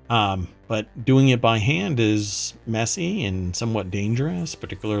 But doing it by hand is messy and somewhat dangerous,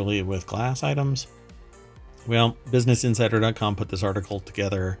 particularly with glass items. Well, BusinessInsider.com put this article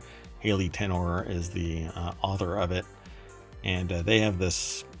together. Haley Tenor is the author of it, and they have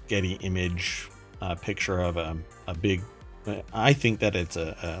this Getty image picture of a big. I think that it's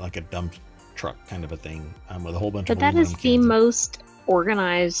like a dump truck kind of a thing with a whole bunch of. But that is the most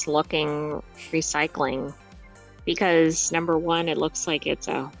organized looking recycling, because number one, it looks like it's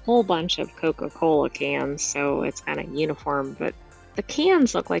a whole bunch of Coca-Cola cans, so it's kind of uniform, but the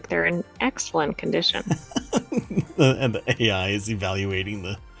cans look like they're in excellent condition. And the AI is evaluating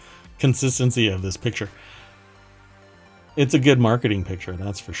the consistency of this picture. It's a good marketing picture,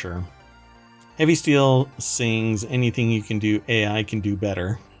 that's for sure. Heavy Steel sings, anything you can do, AI can do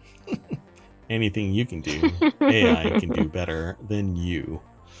better. Anything you can do, AI can do better than you.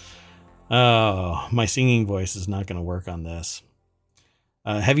 Oh, my singing voice is not going to work on this.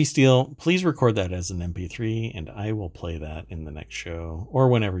 Heavy Steel, please record that as an MP3 and I will play that in the next show or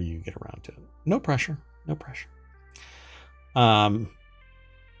whenever you get around to it. No pressure, no pressure.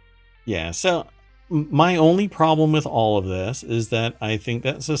 Yeah, so my only problem with all of this is that I think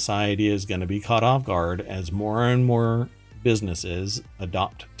that society is going to be caught off guard as more and more businesses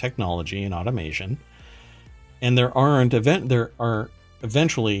adopt technology and automation, and there are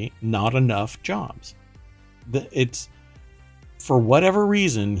eventually not enough jobs. It's, for whatever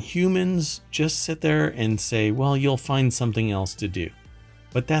reason, humans just sit there and say, well, you'll find something else to do.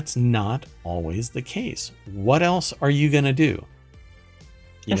 But that's not always the case. What else are you going to do?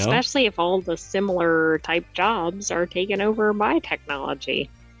 Especially if all the similar type jobs are taken over by technology.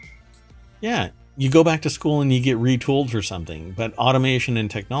 Yeah, you go back to school and you get retooled for something, but automation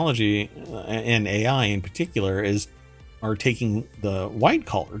and technology and AI in particular are taking the white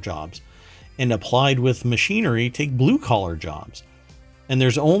collar jobs, and applied with machinery take blue collar jobs. And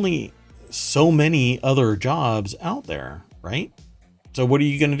there's only so many other jobs out there, right? So what are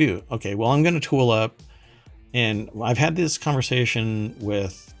you going to do? Okay, well, I'm going to tool up. And I've had this conversation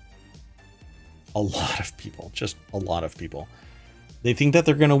with a lot of people, just a lot of people. They think that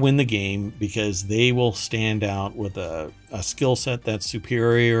they're going to win the game because they will stand out with a skill set that's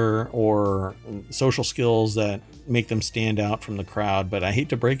superior or social skills that make them stand out from the crowd. But I hate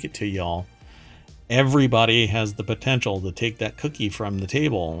to break it to y'all. Everybody has the potential to take that cookie from the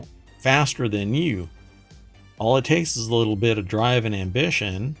table faster than you. All it takes is a little bit of drive and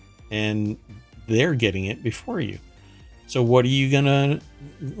ambition, and they're getting it before you. So what are you gonna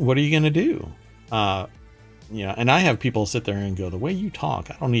do? And I have people sit there and go, the way you talk,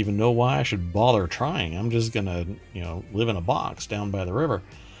 I don't even know why I should bother trying. I'm just gonna, live in a box down by the river.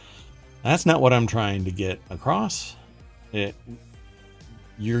 That's not what I'm trying to get across.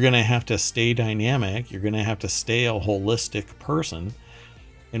 You're gonna have to stay dynamic. You're gonna have to stay a holistic person.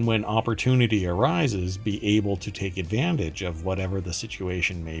 And when opportunity arises, be able to take advantage of whatever the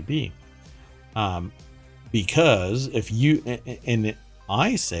situation may be. Because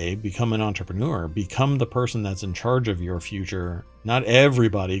I say, become an entrepreneur, become the person that's in charge of your future. Not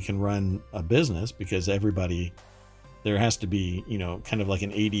everybody can run a business, because there has to be, kind of like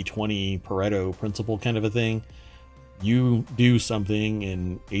an 80-20 Pareto principle kind of a thing. You do something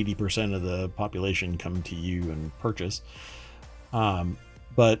and 80% of the population come to you and purchase.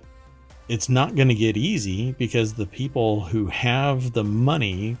 But it's not going to get easy, because the people who have the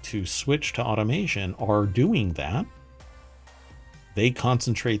money to switch to automation are doing that. They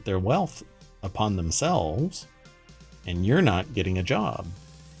concentrate their wealth upon themselves, and you're not getting a job.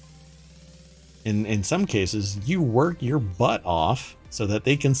 In some cases, you work your butt off so that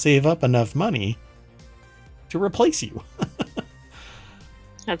they can save up enough money to replace you.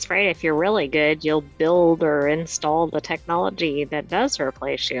 That's right. If you're really good, you'll build or install the technology that does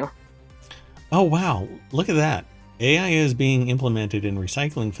replace you. Oh, wow. Look at that. AI is being implemented in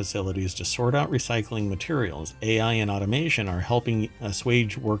recycling facilities to sort out recycling materials. AI and automation are helping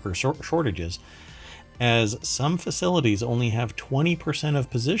assuage worker shortages. as some facilities only have 20% of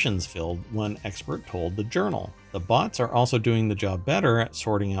positions filled, one expert told the Journal. The bots are also doing the job better at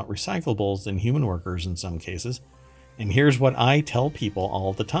sorting out recyclables than human workers in some cases. And here's what I tell people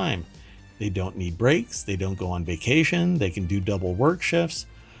all the time. They don't need breaks. They don't go on vacation. They can do double work shifts.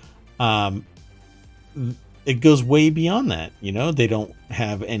 It goes way beyond that. You know, they don't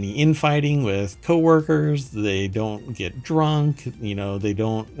have any infighting with coworkers. They don't get drunk. You know, they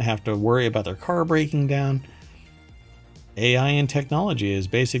don't have to worry about their car breaking down. AI and technology is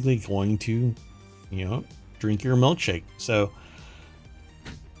basically going to, you know, drink your milkshake. So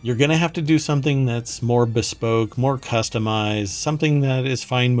you're going to have to do something that's more bespoke, more customized, something that is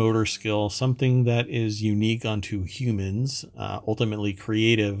fine motor skill, something that is unique onto humans, ultimately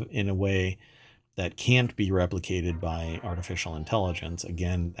creative in a way that can't be replicated by artificial intelligence.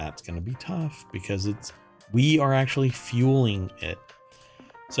 Again, that's going to be tough because we are actually fueling it.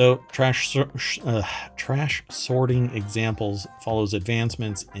 So trash sorting examples follows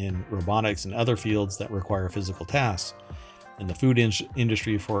advancements in robotics and other fields that require physical tasks. In the food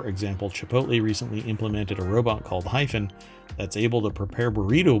industry, for example, Chipotle recently implemented a robot called Hyphen that's able to prepare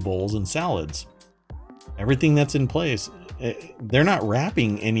burrito bowls and salads. Everything that's in place, they're not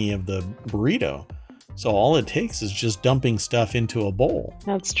wrapping any of the burrito. So all it takes is just dumping stuff into a bowl.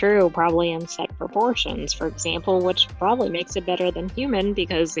 That's true, probably in set proportions, for example, which probably makes it better than human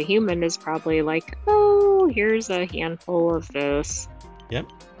because the human is probably like, oh, here's a handful of this. Yep.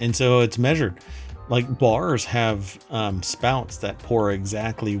 And so it's measured. Like bars have spouts that pour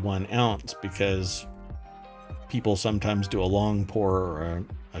exactly 1 ounce because people sometimes do a long pour or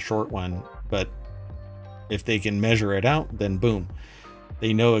a short one. But if they can measure it out, then boom.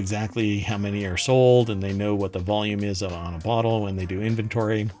 They know exactly how many are sold and they know what the volume is on a bottle when they do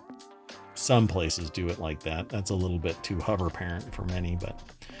inventory. Some places do it like that. That's a little bit too hover parent for many, but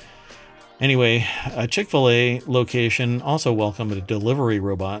anyway, a Chick-fil-A location also welcomed a delivery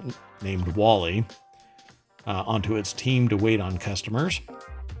robot named Wally onto its team to wait on customers.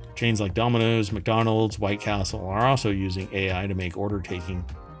 Chains like Domino's, McDonald's, White Castle are also using AI to make order taking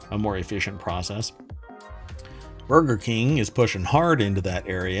a more efficient process. Burger King is pushing hard into that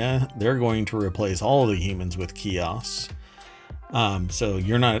area. They're going to replace all of the humans with kiosks. So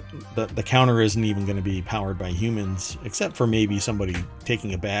you're not, the counter isn't even going to be powered by humans, except for maybe somebody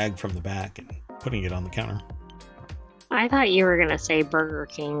taking a bag from the back and putting it on the counter. I thought you were going to say Burger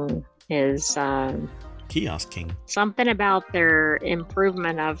King is Kiosk King. Something about their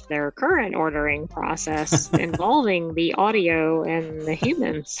improvement of their current ordering process involving the audio and the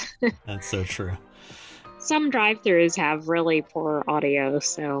humans. That's so true. Some drive-thrus have really poor audio,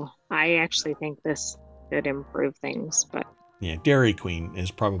 so I actually think this could improve things. But yeah, Dairy Queen is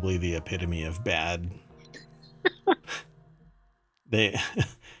probably the epitome of bad.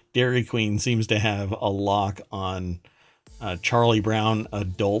 Dairy Queen seems to have a lock on Charlie Brown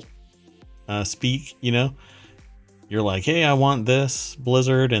adult speak. You know, you're like, hey, I want this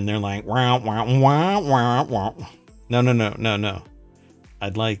Blizzard, and they're like, wah, wah, wah, wah, wah. No.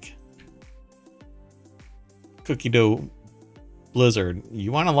 I'd like cookie dough Blizzard.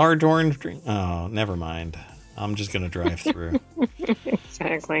 You want a large orange drink? Oh, never mind. I'm just going to drive through.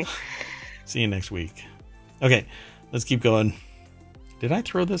 Exactly. See you next week. Okay, let's keep going. Did I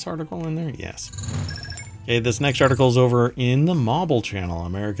throw this article in there? Yes. Okay, this next article is over in the Mobile Channel.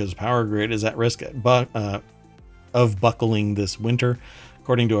 America's power grid is at risk of buckling this winter,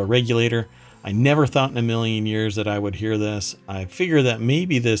 according to a regulator. I never thought in a million years that I would hear this. I figure that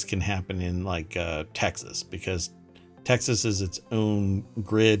maybe this can happen in like Texas, because Texas is its own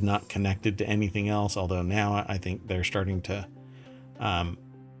grid, not connected to anything else. Although now I think they're starting to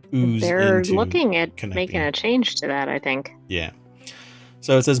ooze They're into looking at connecting. making a change to that, I think. Yeah.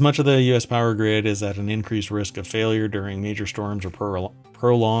 So it says much of the U.S. power grid is at an increased risk of failure during major storms or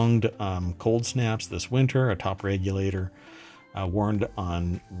prolonged cold snaps this winter. A top regulator warned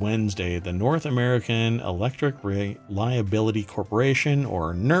on Wednesday. The North American Electric Reliability Corporation,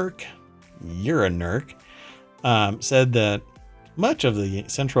 or NERC, you're a NERC, said that much of the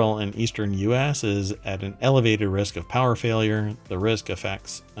central and eastern U.S. is at an elevated risk of power failure. The risk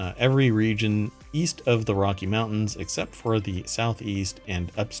affects every region east of the Rocky Mountains, except for the southeast and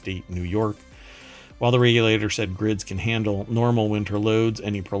upstate New York. While the regulator said grids can handle normal winter loads,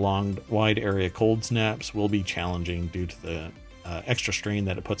 any prolonged wide area cold snaps will be challenging due to the extra strain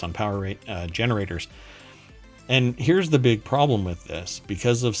that it puts on power generators. And here's the big problem with this.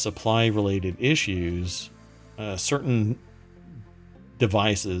 Because of supply related issues, certain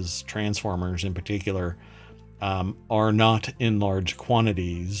devices, transformers in particular, are not in large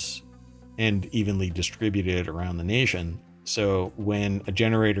quantities and evenly distributed around the nation. So when a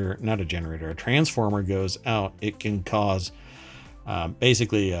transformer goes out, it can cause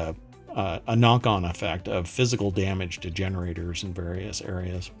basically a knock-on effect of physical damage to generators in various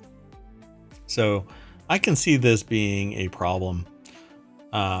areas. So I can see this being a problem.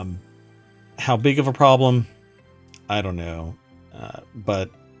 How big of a problem? I don't know. But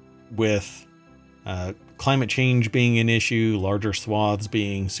with climate change being an issue, larger swaths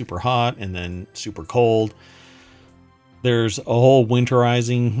being super hot and then super cold, there's a whole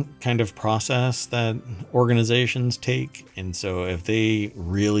winterizing kind of process that organizations take. And so if they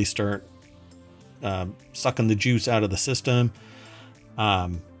really start sucking the juice out of the system,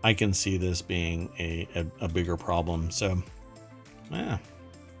 I can see this being a bigger problem. So, yeah.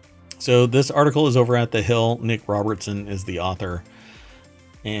 So this article is over at The Hill. Nick Robertson is the author.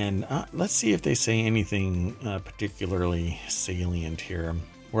 And let's see if they say anything particularly salient here.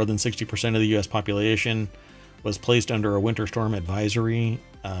 More than 60% of the U.S. population was placed under a winter storm advisory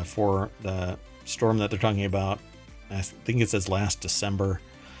for the storm that they're talking about. I think it says last December.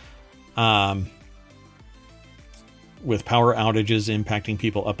 With power outages impacting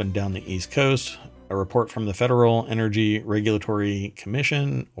people up and down the East Coast. A report from the Federal Energy Regulatory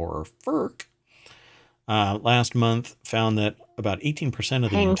Commission, or FERC, last month found that about 18%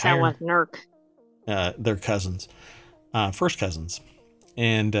 of the entire... Hangs out with NERC. They're cousins. First cousins.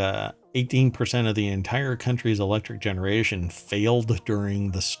 And 18% of the entire country's electric generation failed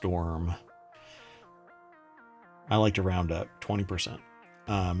during the storm. I like to round up 20%.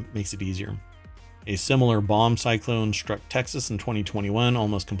 Makes it easier. A similar bomb cyclone struck Texas in 2021,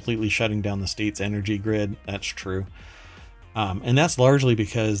 almost completely shutting down the state's energy grid. That's true. And that's largely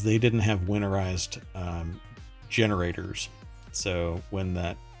because they didn't have winterized generators. So when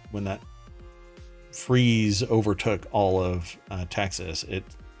that freeze overtook all of Texas, it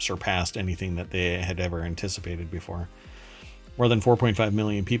surpassed anything that they had ever anticipated before. More than 4.5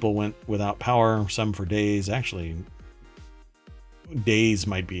 million people went without power, some for days. Actually, days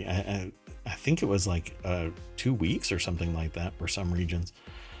might be... I think it was like 2 weeks or something like that for some regions.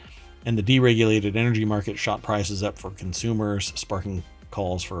 And the deregulated energy market shot prices up for consumers, sparking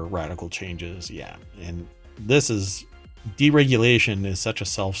calls for radical changes. Yeah, and deregulation is such a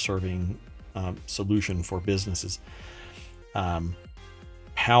self-serving solution for businesses.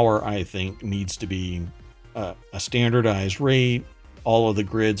 Power, I think, needs to be a standardized rate. All of the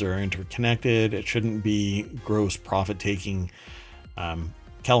grids are interconnected. It shouldn't be gross profit-taking.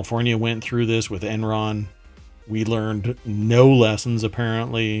 California went through this with Enron. We learned no lessons,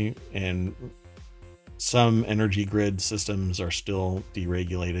 apparently, and some energy grid systems are still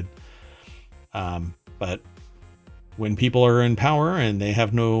deregulated. But when people are in power and they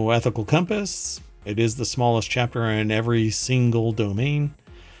have no ethical compass, it is the smallest chapter in every single domain.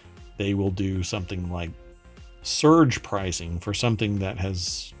 They will do something like surge pricing for something that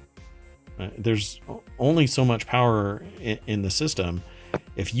has... there's only so much power in the system.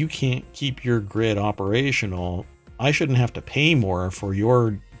 If you can't keep your grid operational, I shouldn't have to pay more for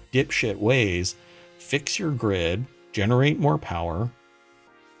your dipshit ways. Fix your grid, generate more power,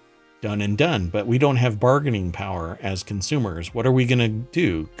 done and done. But we don't have bargaining power as consumers. What are we going to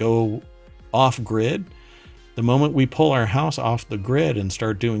do? Go off grid? The moment we pull our house off the grid and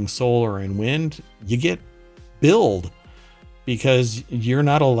start doing solar and wind, you get billed because you're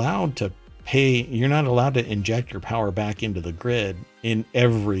not allowed to pay. You're not allowed to inject your power back into the grid in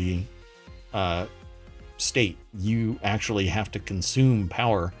every state. You actually have to consume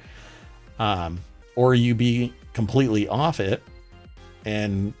power, or you be completely off it.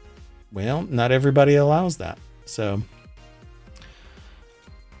 And well, not everybody allows that. So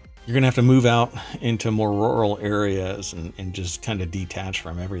you're going to have to move out into more rural areas and just kind of detach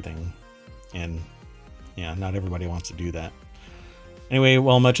from everything. And yeah, not everybody wants to do that. Anyway,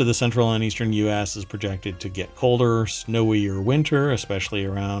 while much of the central and eastern U.S. is projected to get colder, snowier winter, especially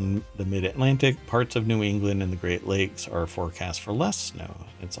around the mid-Atlantic, parts of New England and the Great Lakes are forecast for less snow.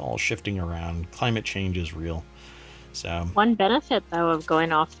 It's all shifting around. Climate change is real. So one benefit, though, of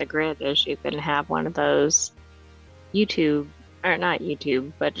going off the grid is you can have one of those YouTube, or not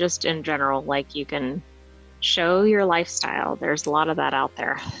YouTube, but just in general, like you can show your lifestyle. There's a lot of that out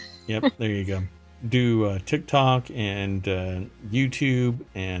there. Yep, there you go. Do TikTok and YouTube,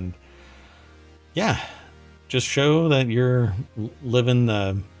 and yeah, just show that you're living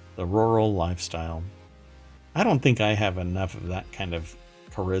the rural lifestyle. I don't think I have enough of that kind of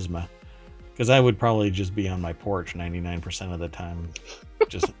charisma, because I would probably just be on my porch 99% of the time,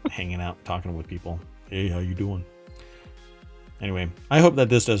 just hanging out, talking with people. Hey, how you doing? Anyway, I hope that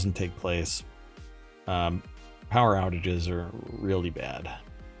this doesn't take place. Power outages are really bad.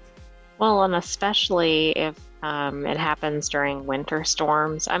 Well, and especially if it happens during winter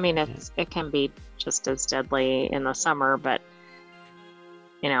storms. I mean, Yeah. it can be just as deadly in the summer, but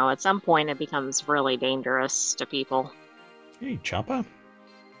at some point it becomes really dangerous to people. Hey, Choppa.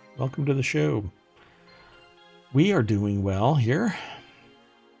 Welcome to the show. We are doing well here.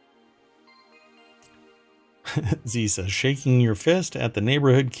 Z says, shaking your fist at the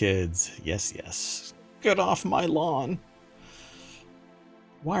neighborhood kids. Yes, yes. Get off my lawn.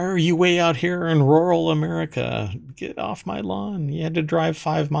 Why are you way out here in rural America? Get off my lawn. You had to drive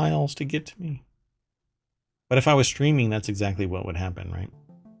 5 miles to get to me. But if I was streaming, that's exactly what would happen, right?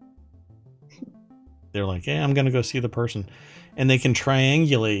 They're like, hey, I'm going to go see the person. And they can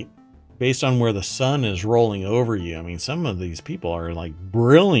triangulate based on where the sun is rolling over you. I mean, some of these people are like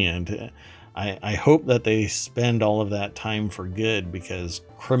brilliant. I hope that they spend all of that time for good, because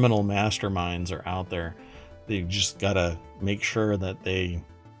criminal masterminds are out there. They just got to make sure that they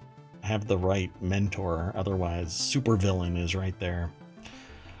have the right mentor. Otherwise, supervillain is right there.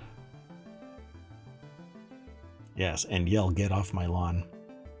 Yes, and yell, get off my lawn.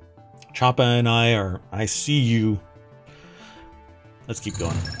 Choppa and I see you. Let's keep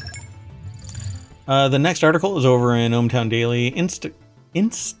going. The next article is over in ohmTown Daily.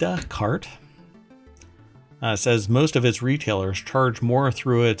 Instacart says most of its retailers charge more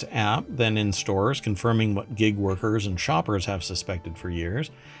through its app than in stores, confirming what gig workers and shoppers have suspected for years.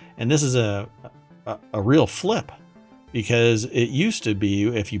 And this is a real flip, because it used to be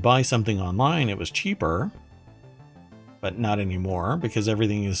if you buy something online, it was cheaper, but not anymore, because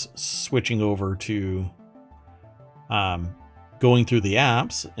everything is switching over to going through the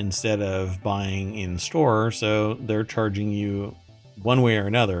apps instead of buying in store. So they're charging you one way or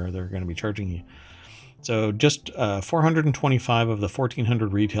another. They're going to be charging you. So just 425 of the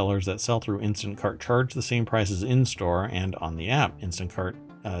 1,400 retailers that sell through Instacart charge the same prices in store and on the app. Instacart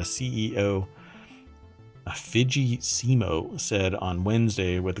CEO Fiji Simo said on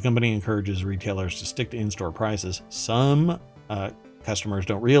Wednesday, with the company encourages retailers to stick to in-store prices, some customers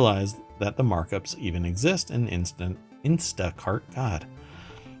don't realize that the markups even exist in Instacart.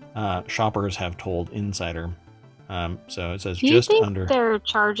 Shoppers have told Insider. So it says Do you just think under. they're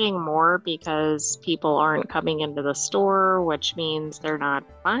charging more because people aren't coming into the store, which means they're not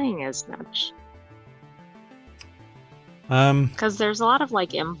buying as much? Because there's a lot of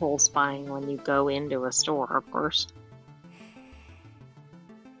like impulse buying when you go into a store, of course.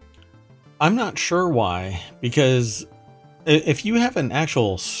 I'm not sure why, because if you have an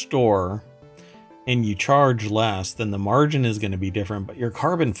actual store and you charge less, then the margin is going to be different, but your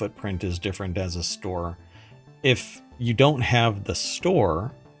carbon footprint is different as a store. If you don't have the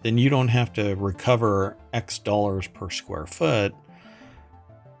store, then you don't have to recover X dollars per square foot.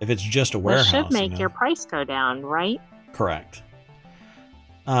 If it's just a warehouse, That should make your price go down, right? Correct.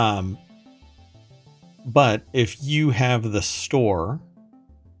 But if you have the store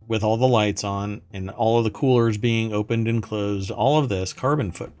with all the lights on and all of the coolers being opened and closed, all of this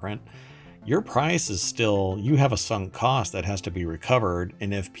carbon footprint, your price is still, you have a sunk cost that has to be recovered.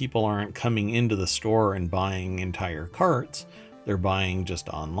 And if people aren't coming into the store and buying entire carts, they're buying just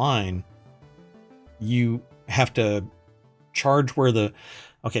online, you have to charge where the,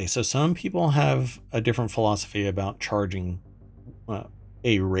 okay, so some people have a different philosophy about charging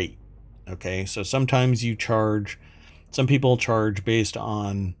a rate. Okay, so sometimes some people charge based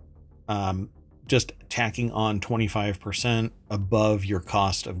on just tacking on 25% above your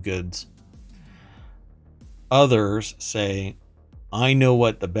cost of goods. Others say, I know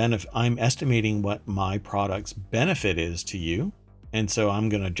what the benefit, I'm estimating what my product's benefit is to you, and so I'm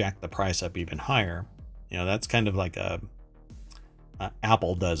going to jack the price up even higher. That's kind of like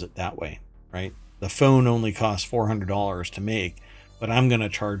Apple does it that way, right? The phone only costs $400 to make, but I'm going to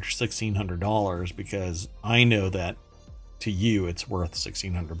charge $1,600 because I know that to you it's worth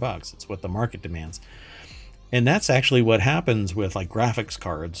 $1,600. It's what the market demands. And that's actually what happens with like graphics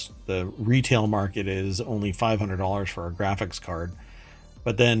cards. The retail market is only $500 for a graphics card,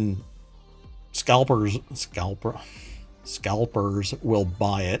 but then scalpers will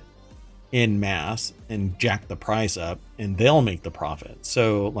buy it in mass and jack the price up, and they'll make the profit.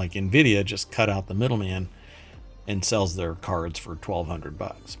 So like Nvidia just cut out the middleman and sells their cards for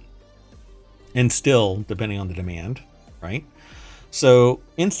 $1,200, and still depending on the demand, right? So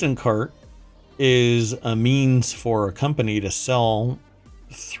Instacart is a means for a company to sell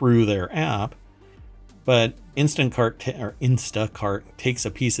through their app, but Instacart takes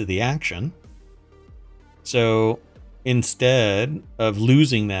a piece of the action. So instead of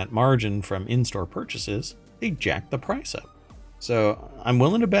losing that margin from in-store purchases, they jack the price up. So I'm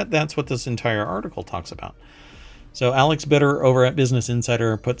willing to bet that's what this entire article talks about. So Alex Bitter over at Business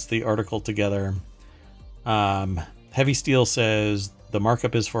Insider puts the article together. Heavy Steel says the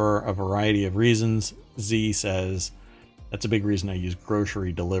markup is for a variety of reasons. Z says that's a big reason I use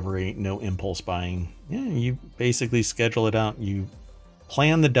grocery delivery, no impulse buying. Yeah, you basically schedule it out. You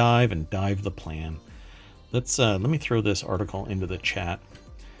plan the dive and dive the plan. Let me throw this article into the chat.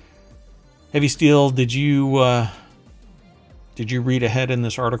 Heavy Steel, did you read ahead in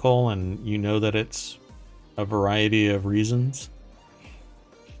this article and you know that it's a variety of reasons?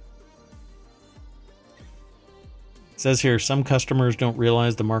 It says here, some customers don't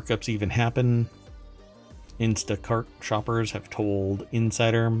realize the markups even happen. Instacart shoppers have told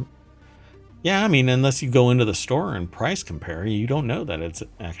Insider. Yeah, I mean, unless you go into the store and price compare, you don't know that it's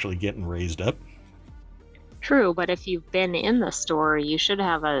actually getting raised up. True, but if you've been in the store, you should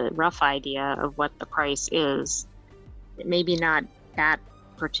have a rough idea of what the price is. Maybe not that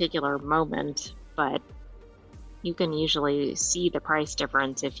particular moment, but you can usually see the price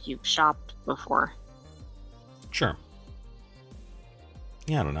difference if you've shopped before. Sure.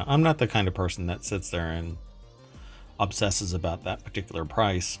 Yeah, I don't know. I'm not the kind of person that sits there and obsesses about that particular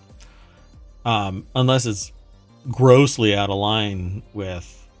price. Unless it's grossly out of line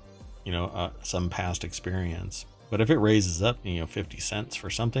with, some past experience. But if it raises up, 50 cents for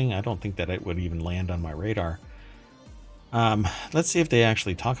something, I don't think that it would even land on my radar. Let's see if they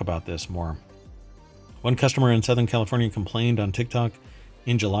actually talk about this more. One customer in Southern California complained on TikTok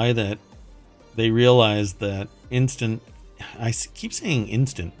in July that they realized that I keep saying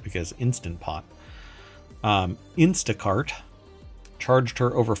instant because Instant Pot, Instacart charged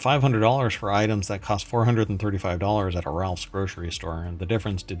her over $500 for items that cost $435 at a Ralph's grocery store, and the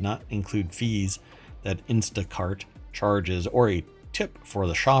difference did not include fees that Instacart charges or a tip for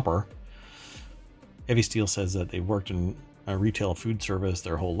the shopper. Heavy Steel says that they've worked in a retail food service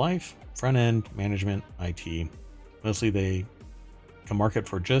their whole life, front end, management, IT. Mostly they can market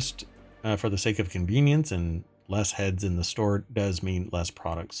for just for the sake of convenience, and less heads in the store does mean less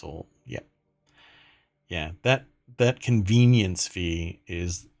products sold. Yeah, that convenience fee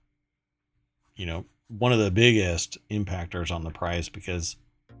is, one of the biggest impactors on the price, because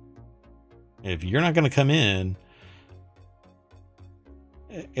if you're not going to come in,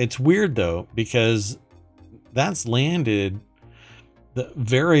 it's weird though, because that's landed, the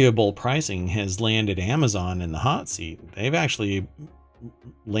variable pricing has landed Amazon in the hot seat. They've actually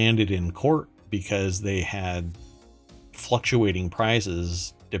landed in court because they had fluctuating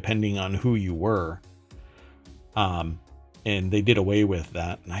prices depending on who you were. And they did away with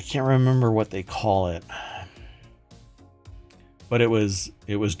that. And I can't remember what they call it, but it was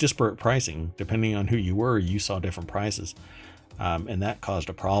disparate pricing. Depending on who you were, you saw different prices. And that caused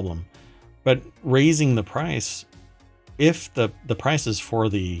a problem. But raising the price, if the prices for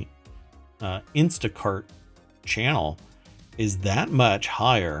the Instacart channel is that much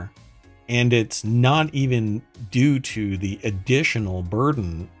higher, and it's not even due to the additional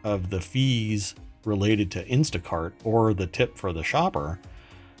burden of the fees related to Instacart or the tip for the shopper,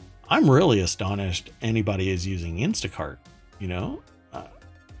 I'm really astonished anybody is using Instacart,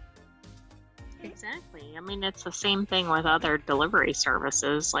 Exactly. I mean, it's the same thing with other delivery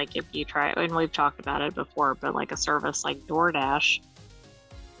services. Like if you try, and we've talked about it before, but like a service like DoorDash,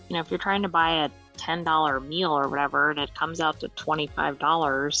 if you're trying to buy a $10 meal or whatever, and it comes out to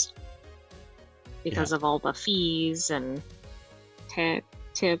 $25 because of all the fees and tip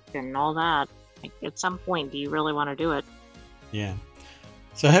and all that. Like at some point, do you really want to do it? Yeah.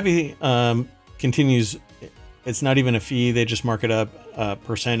 So Heavy continues. It's not even a fee. They just mark it up a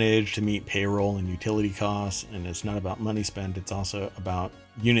percentage to meet payroll and utility costs. And it's not about money spent. It's also about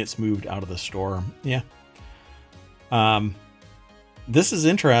units moved out of the store. Yeah. This is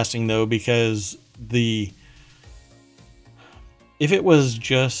interesting though, because if it was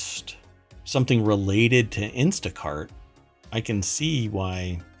just something related to Instacart, I can see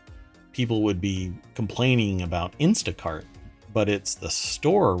why people would be complaining about Instacart, but it's the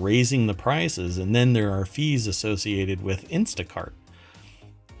store raising the prices, and then there are fees associated with Instacart.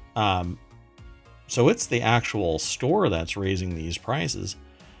 So it's the actual store that's raising these prices.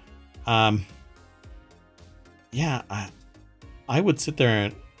 Yeah, I would sit there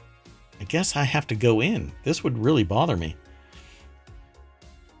and I guess I have to go in. This would really bother me.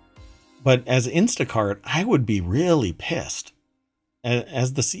 But as Instacart, I would be really pissed.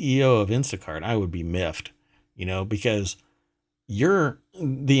 As the CEO of Instacart, I would be miffed, because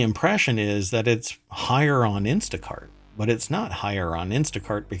the impression is that it's higher on Instacart, but it's not higher on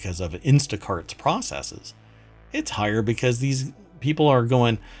Instacart because of Instacart's processes. It's higher because these people are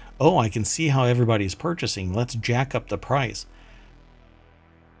going, oh, I can see how everybody's purchasing. Let's jack up the price.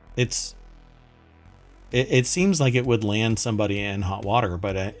 it seems like it would land somebody in hot water,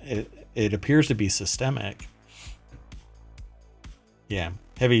 but it appears to be systemic. Yeah.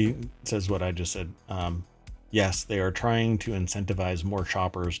 Heavy says what I just said. Yes, they are trying to incentivize more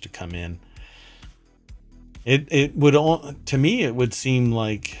shoppers to come in. It would, to me, it would seem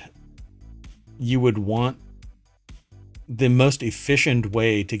like you would want the most efficient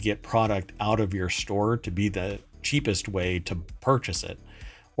way to get product out of your store to be the cheapest way to purchase it.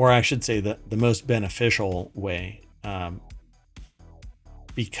 Or I should say the most beneficial way,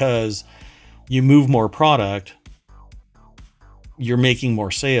 because you move more product, you're making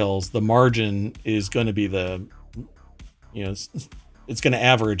more sales. The margin is going to be it's going to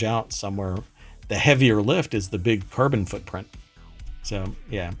average out somewhere. The heavier lift is the big carbon footprint. So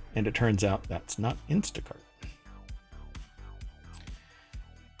yeah, and it turns out that's not Instacart.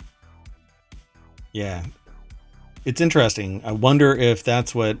 Yeah, it's interesting. I wonder if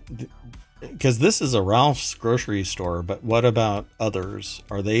that's what, because this is a Ralph's grocery store, but what about others?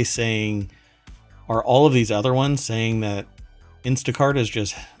 Are they saying, are all of these other ones saying that Instacart is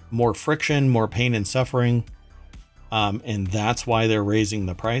just more friction, more pain and suffering, and that's why they're raising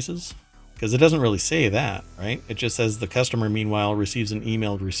the prices? Because it doesn't really say that, right? It just says the customer, meanwhile, receives an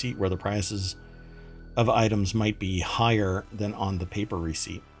emailed receipt where the prices of items might be higher than on the paper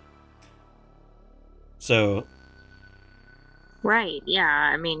receipt. So, right, yeah.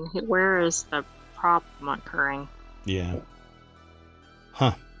 I mean, where is the problem occurring? Yeah.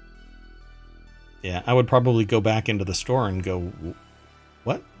 Huh. Yeah, I would probably go back into the store and go,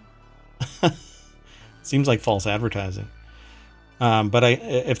 what? Seems like false advertising. But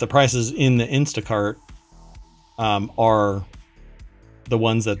if the prices in the Instacart are the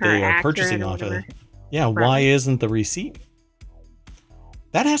ones that they are purchasing off of, yeah, right. Why isn't the receipt?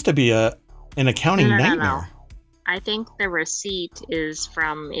 That has to be an accounting nightmare. No. I think the receipt is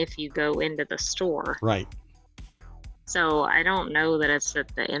from if you go into the store. Right. So I don't know that it's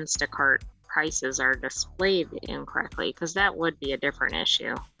that the Instacart prices are displayed incorrectly, because that would be a different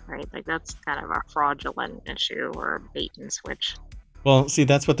issue, right? Like that's kind of a fraudulent issue or a bait and switch. Well, see,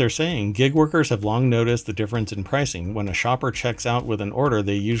 that's what they're saying. Gig workers have long noticed the difference in pricing. When a shopper checks out with an order,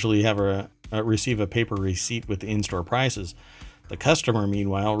 they usually have receive a paper receipt with the in-store prices. The customer,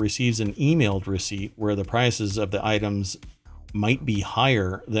 meanwhile, receives an emailed receipt where the prices of the items might be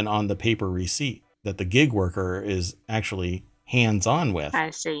higher than on the paper receipt that the gig worker is actually hands-on with. I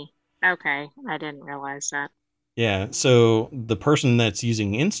see. Okay, I didn't realize that. Yeah, so the person that's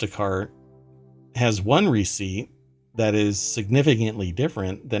using Instacart has one receipt that is significantly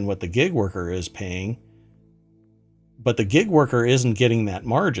different than what the gig worker is paying, but the gig worker isn't getting that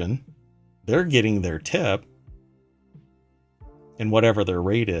margin. They're getting their tip and whatever their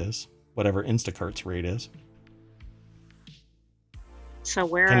rate is, whatever Instacart's rate is. So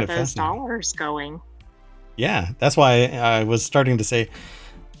where are those dollars going? Yeah, that's why I was starting to say,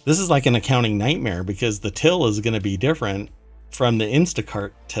 this is like an accounting nightmare, because the till is going to be different from the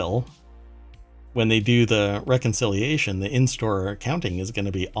Instacart till. When they do the reconciliation, the in-store accounting is going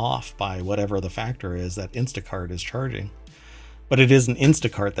to be off by whatever the factor is that Instacart is charging. But it isn't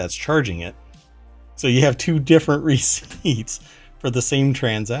Instacart that's charging it. So you have two different receipts for the same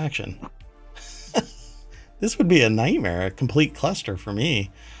transaction. This would be a nightmare, a complete cluster for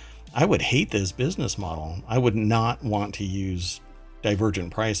me. I would hate this business model. I would not want to use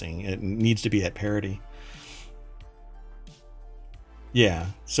divergent pricing. It needs to be at parity. Yeah,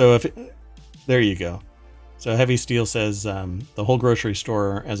 so there you go. So Heavy Steel says the whole grocery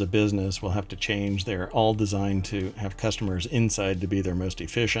store as a business will have to change. They're all designed to have customers inside to be their most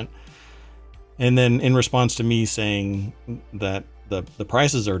efficient. And then in response to me saying that the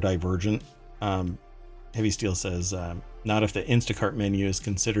prices are divergent, Heavy Steel says, not if the Instacart menu is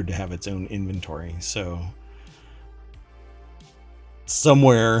considered to have its own inventory. So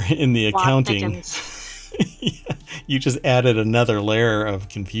somewhere in the accounting, you just added another layer of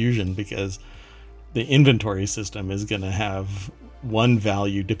confusion, because the inventory system is going to have one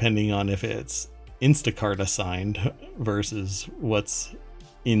value depending on if it's Instacart assigned versus what's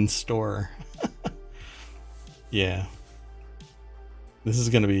in store. Yeah. This is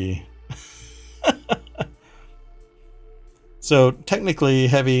going to be... So technically,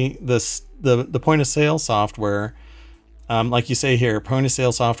 Heavy, the point of sale software, like you say here, point of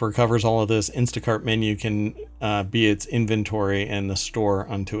sale software covers all of this. Instacart menu can be its inventory and the store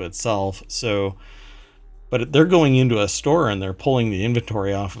unto itself. So, but they're going into a store and they're pulling the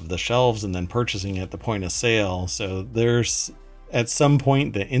inventory off of the shelves and then purchasing at the point of sale. So there's, at some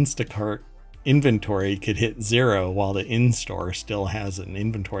point, the Instacart inventory could hit 0 while the in-store still has an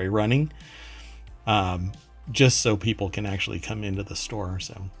inventory running, just so people can actually come into the store.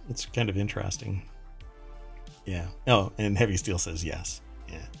 So it's kind of interesting. Yeah. Oh, and Heavy Steel says yes.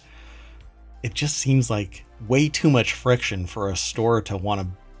 Yeah. It just seems like way too much friction for a store to want to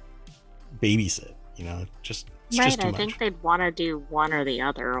babysit. It's Right, just too I much. think they'd want to do one or the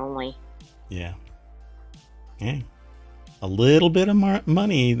other only. Yeah. Yeah. A little bit of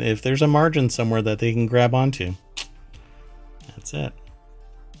money, if there's a margin somewhere that they can grab onto. That's it.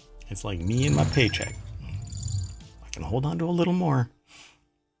 It's like me and my paycheck. I can hold on to a little more.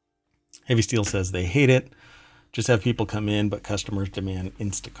 Heavy Steel says they hate it. Just have people come in, but customers demand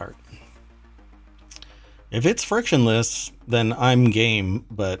Instacart. If it's frictionless, then I'm game,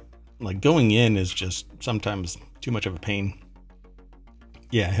 but like going in is just sometimes too much of a pain.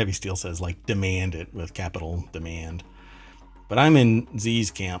 Yeah, Heavy Steel says like demand it with capital demand. But I'm in Z's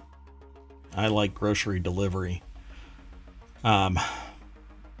camp. I like grocery delivery.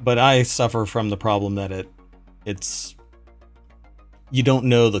 But I suffer from the problem that it's you don't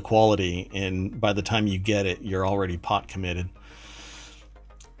know the quality, and by the time you get it, you're already pot committed.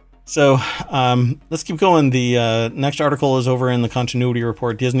 So let's keep going. The next article is over in the Continuity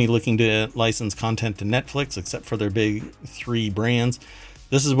Report. Disney looking to license content to Netflix, except for their big 3 brands.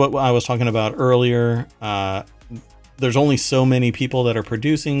 This is what I was talking about earlier. There's only so many people that are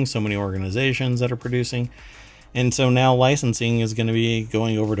producing, so many organizations that are producing. And so now licensing is going to be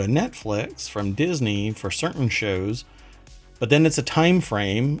going over to Netflix from Disney for certain shows. But then it's a time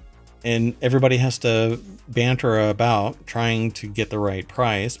frame, and everybody has to banter about trying to get the right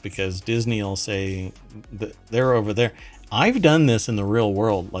price, because Disney will say that they're over there. I've done this in the real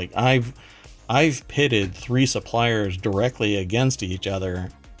world. Like I've pitted 3 suppliers directly against each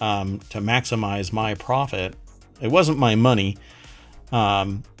other to maximize my profit. It wasn't my money,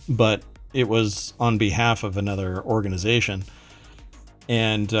 but it was on behalf of another organization.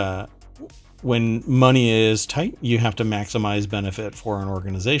 And when money is tight, you have to maximize benefit for an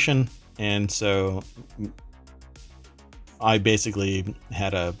organization. And so I basically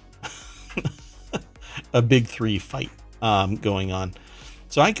had a a big 3 fight going on.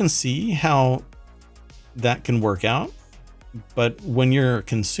 So I can see how that can work out. But when you're a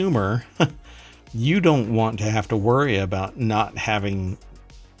consumer, you don't want to have to worry about not having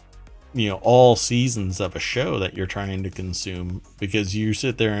all seasons of a show that you're trying to consume, because you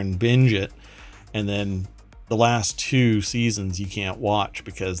sit there and binge it, and then the last 2 seasons you can't watch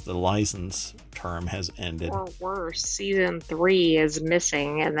because the license term has ended. Or worse, season 3 is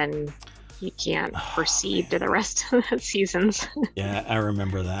missing, and then you can't proceed to the rest of the seasons. Yeah, I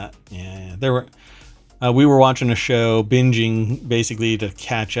remember that. Yeah. We were watching a show, binging basically to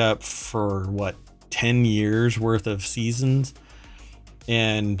catch up for 10 years worth of seasons.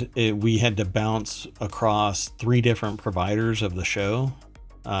 And we had to bounce across 3 different providers of the show,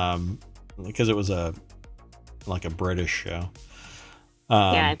 because it was a British show.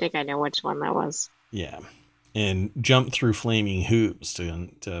 Yeah, I think I know which one that was. Yeah, and jump through flaming hoops to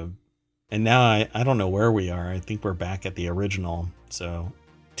and now I don't know where we are. I think we're back at the original. So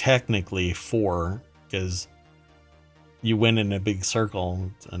technically 4, because you went in a big circle.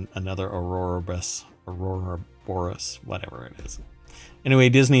 Another Ouroboros, whatever it is. Anyway,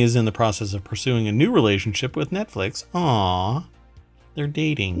 Disney is in the process of pursuing a new relationship with Netflix. Aww, they're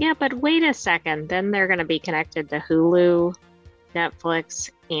dating. Yeah, but wait a second. Then they're going to be connected to Hulu, Netflix,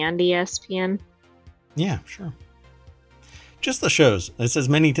 and ESPN. Yeah, sure. Just the shows. It says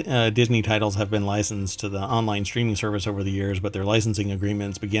many Disney titles have been licensed to the online streaming service over the years, but their licensing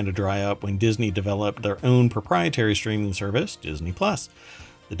agreements began to dry up when Disney developed their own proprietary streaming service, Disney Plus.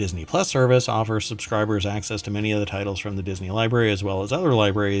 The Disney Plus service offers subscribers access to many of the titles from the Disney library, as well as other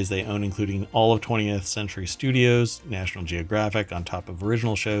libraries they own, including all of 20th Century Studios, National Geographic, on top of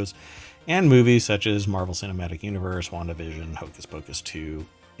original shows, and movies such as Marvel Cinematic Universe, WandaVision, Hocus Pocus 2,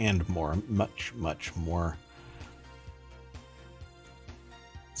 and more. Much, much more.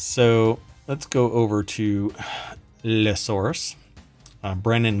 So let's go over to Le Source.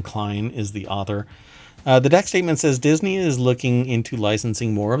 Brennan Klein is the author. The deck statement says Disney is looking into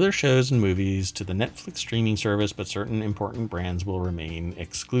licensing more of their shows and movies to the Netflix streaming service, but certain important brands will remain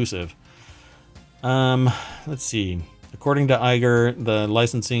exclusive. Let's see. According to Iger, the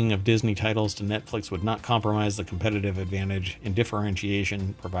licensing of Disney titles to Netflix would not compromise the competitive advantage and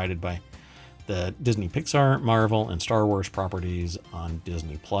differentiation provided by the Disney Pixar, Marvel, and Star Wars properties on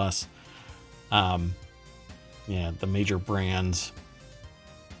Disney Plus. The major brands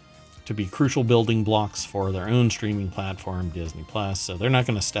to be crucial building blocks for their own streaming platform, Disney Plus. So they're not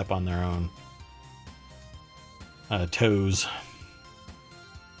going to step on their own toes.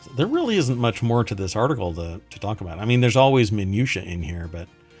 So there really isn't much more to this article to talk about. I mean, there's always minutia in here, but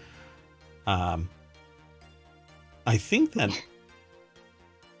I think that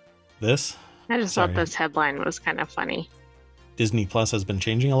this I just thought Sorry. this headline was kind of funny. Disney Plus has been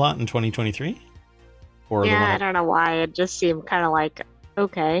changing a lot in 2023? Or the Yeah, one I it, don't know why. It just seemed kind of like,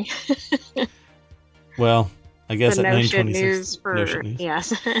 okay. well, I The guess at no shit 9:26 news no shit for, news.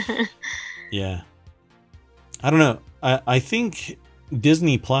 yes. Yeah. I don't know. I think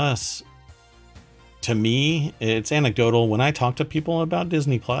Disney Plus, to me, it's anecdotal. When I talk to people about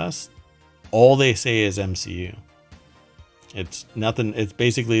Disney Plus, all they say is MCU. It's nothing. It's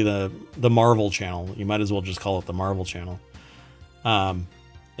basically the Marvel channel. You might as well just call it the Marvel channel. Um,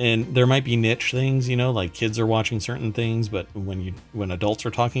 and there might be niche things, you know, like kids are watching certain things, but when adults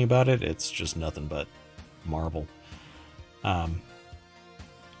are talking about it, it's just nothing but Marvel. Um,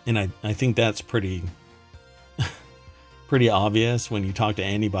 and I think that's pretty obvious when you talk to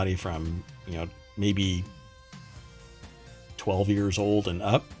anybody from, you know, maybe 12 years old and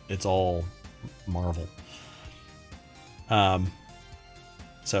up. It's all Marvel.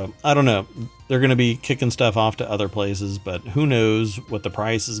 So I don't know. They're going to be kicking stuff off to other places, but who knows what the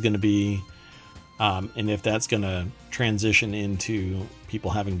price is going to be, and if that's going to transition into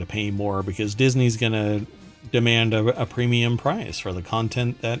people having to pay more because Disney's going to demand a premium price for the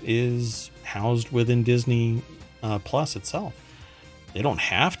content that is housed within Disney Plus itself. They don't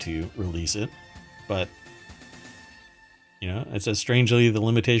have to release it, but you know, it says strangely, the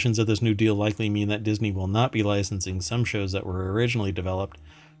limitations of this new deal likely mean that Disney will not be licensing some shows that were originally developed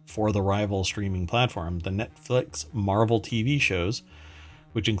for the rival streaming platform. The Netflix Marvel TV shows,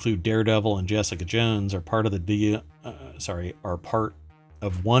 which include Daredevil and Jessica Jones, are part of are part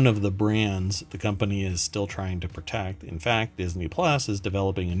of one of the brands the company is still trying to protect. In fact, Disney Plus is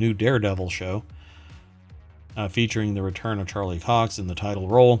developing a new Daredevil show featuring the return of Charlie Cox in the title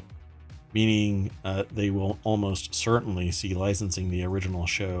role, meaning they will almost certainly see licensing the original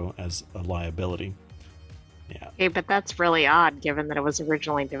show as a liability. Yeah. Okay, but that's really odd given that it was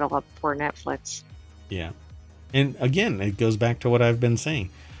originally developed for Netflix. Yeah. And again, it goes back to what I've been saying.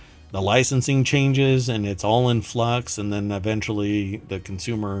 The licensing changes and it's all in flux, and then eventually the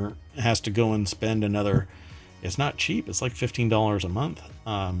consumer has to go and spend another, it's not cheap, it's like $15 a month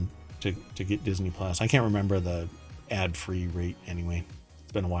to get Disney Plus. I can't remember the ad-free rate anyway.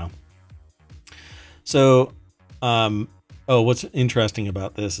 It's been a while. So, what's interesting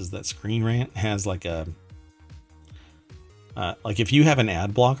about this is that Screen Rant has like a, like if you have an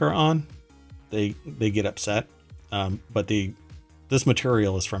ad blocker on, they get upset. But this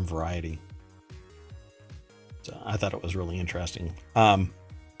material is from Variety, so I thought it was really interesting.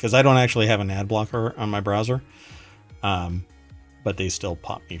 Because I don't actually have an ad blocker on my browser, but they still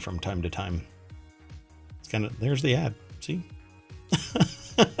pop me from time to time. It's kind of, there's the ad. See.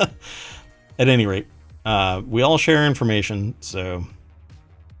 At any rate, we all share information, so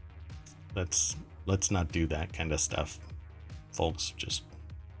let's not do that kind of stuff, folks. Just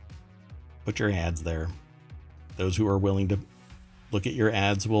put your ads there. Those who are willing to look at your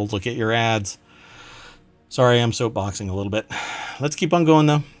ads will look at your ads. Sorry, I'm soapboxing a little bit. Let's keep on going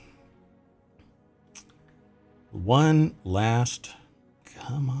though. One last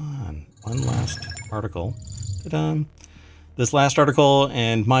article. Ta-da. This last article,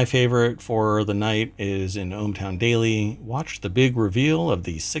 and my favorite for the night, is in ohmTown Daily. Watch the big reveal of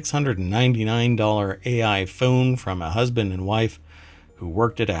the $699 AI phone from a husband and wife who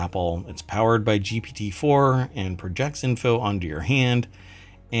worked at Apple. It's powered by GPT-4 and projects info onto your hand.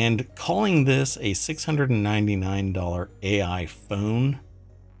 And calling this a $699 AI phone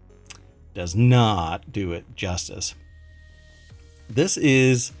does not do it justice. This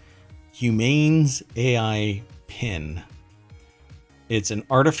is Humane's AI Pin. It's an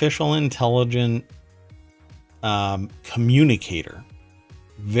artificial intelligent communicator,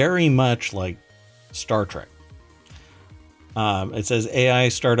 very much like Star Trek. It says AI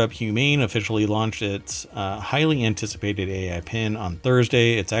startup Humane officially launched its highly anticipated AI Pin on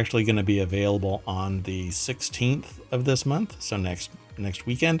Thursday. It's actually going to be available on the 16th of this month, so next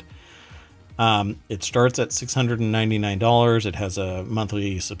weekend. It starts at $699. It has a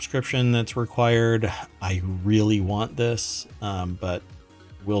monthly subscription that's required. I really want this, but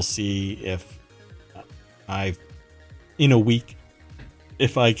we'll see if in a week,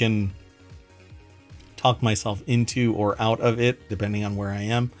 if I can talk myself into or out of it, depending on where I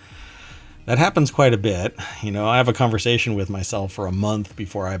am. That happens quite a bit. You know, I have a conversation with myself for a month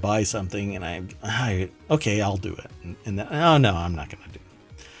before I buy something, and okay, I'll do it. And then, oh no, I'm not going to do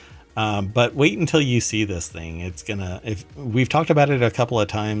it. But wait until you see this thing. It's gonna, if we've talked about it a couple of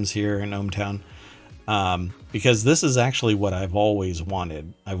times here in ohmTown, because this is actually what I've always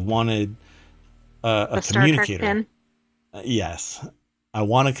wanted. I've wanted a communicator. Yes, I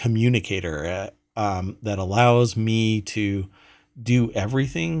want a communicator that allows me to do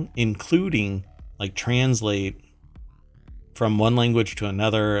everything, including like translate from one language to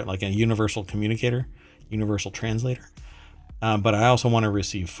another, like a universal communicator, universal translator. But I also want to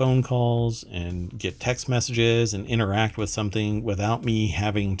receive phone calls and get text messages and interact with something without me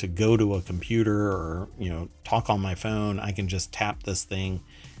having to go to a computer or, talk on my phone. I can just tap this thing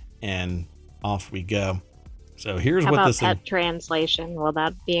and off we go. So here's How what about this pet translation? Will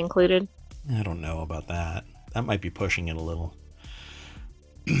that be included? I don't know about that. That might be pushing it a little.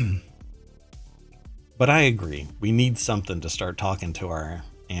 But I agree. We need something to start talking to our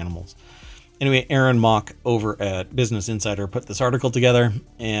animals. Anyway, Aaron Mock over at Business Insider put this article together,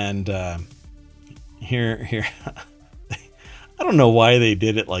 and here, I don't know why they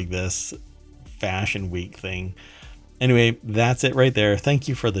did it like this Fashion Week thing. Anyway, that's it right there. Thank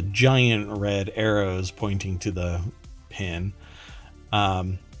you for the giant red arrows pointing to the pin.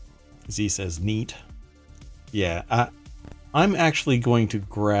 Z says neat. Yeah, I'm actually going to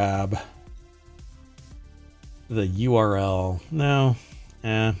grab the URL. No,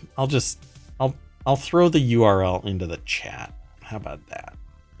 I'll throw the URL into the chat. How about that?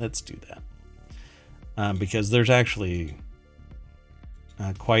 Let's do that. Because there's actually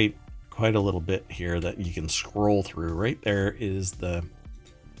quite a little bit here that you can scroll through. Right there is the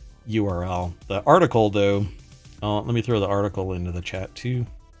URL. The article, though, let me throw the article into the chat too.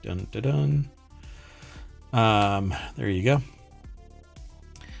 Dun, dun, dun. There you go.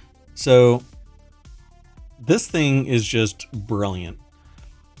 So this thing is just brilliant.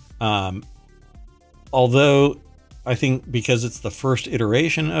 Although I think because it's the first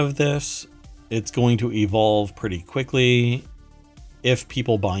iteration of this, it's going to evolve pretty quickly if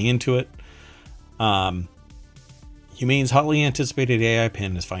people buy into it. Humane's hotly anticipated AI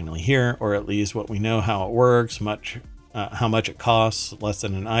pin is finally here, or at least what we know how it works, how much it costs, less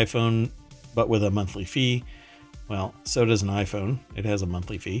than an iPhone, but with a monthly fee. Well, so does an iPhone. It has a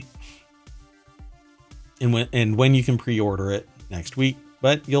monthly fee. And when you can pre-order it next week,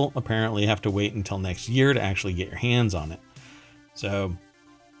 but you'll apparently have to wait until next year to actually get your hands on it. So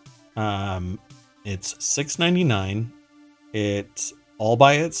it's $6.99. It's all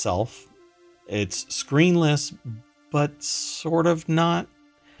by itself. It's screenless, but sort of not.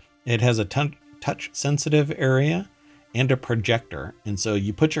 It has a touch sensitive area and a projector. And so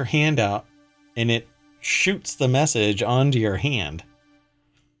you put your hand out and it shoots the message onto your hand.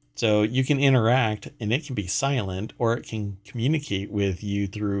 So you can interact, and it can be silent, or it can communicate with you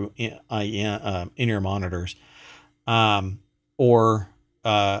through in-ear monitors, or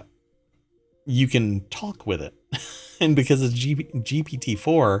you can talk with it. And because it's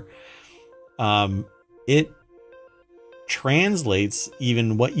GPT-4, it translates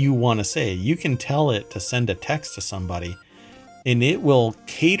even what you want to say. You can tell it to send a text to somebody, and it will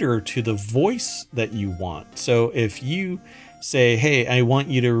cater to the voice that you want. So if you say, hey, I want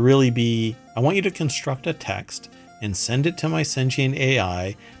you to construct a text and send it to my sentient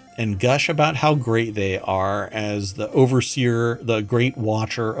AI and gush about how great they are as the overseer, the great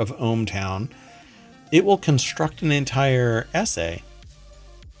watcher of ohmTown. It will construct an entire essay.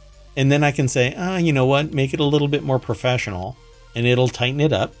 And then I can say, you know what, make it a little bit more professional, and it'll tighten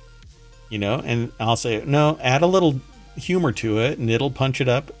it up, and I'll say, no, add a little humor to it, and it'll punch it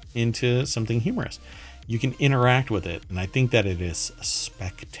up into something humorous. You can interact with it, and I think that it is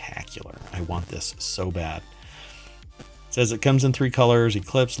spectacular. I want this so bad. It says it comes in 3 colors: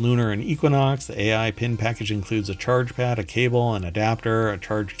 Eclipse, Lunar, and Equinox. The AI pin package includes a charge pad, a cable, an adapter, a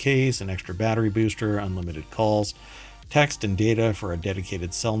charge case, an extra battery booster, unlimited calls, text and data for a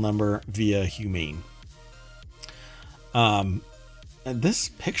dedicated cell number via Humane. This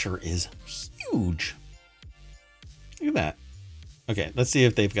picture is huge. Look at that. Okay, let's see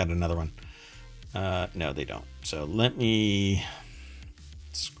if they've got another one. No, they don't. So let me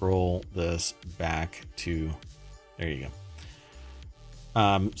scroll this back to, there you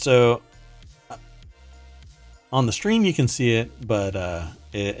go. So on the stream you can see it, but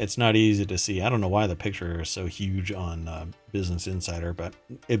it's not easy to see. I don't know why the picture is so huge on Business Insider, but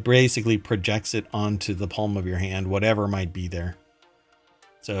it basically projects it onto the palm of your hand, whatever might be there.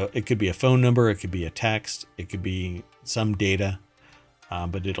 So it could be a phone number, it could be a text, it could be some data,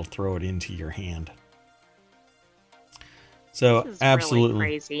 but it'll throw it into your hand. So this is absolutely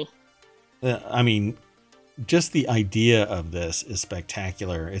really crazy. I mean, just the idea of this is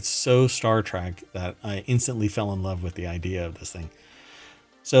spectacular. It's so Star Trek that I instantly fell in love with the idea of this thing.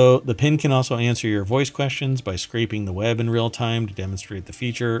 So the pin can also answer your voice questions by scraping the web in real time to demonstrate the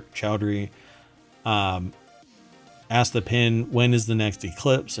feature. Chowdhury Ask the pin when is the next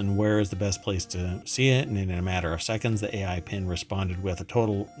eclipse and where is the best place to see it, and in a matter of seconds, the AI pin responded with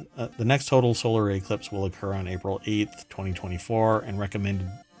the next total solar eclipse will occur on April 8th, 2024, and recommended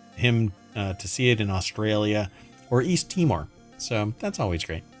him to see it in Australia or East Timor. So that's always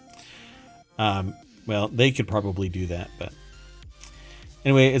great. Well, they could probably do that, but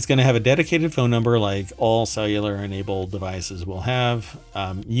anyway, it's going to have a dedicated phone number like all cellular enabled devices will have.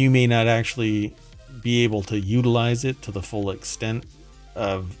 You may not actually be able to utilize it to the full extent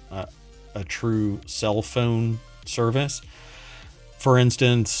of a true cell phone service. For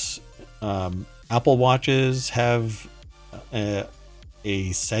instance, Apple Watches have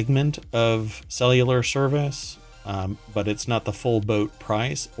a segment of cellular service, but it's not the full boat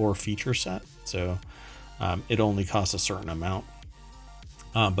price or feature set. So it only costs a certain amount.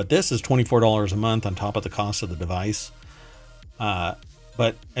 But this is $24 a month on top of the cost of the device.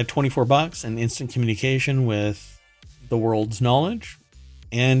 But at $24 and instant communication with the world's knowledge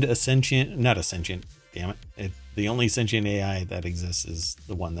and the only sentient AI that exists is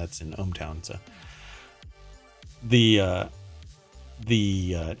the one that's in ohmTown. So the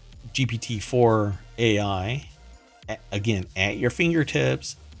GPT-4 AI, again, at your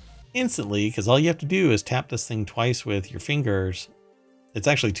fingertips instantly, because all you have to do is tap this thing twice with your fingers. It's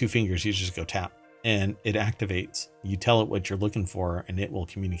actually 2 fingers. You just go tap and it activates. You tell it what you're looking for and it will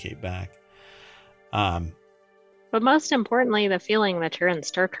communicate back. But most importantly, the feeling that you're in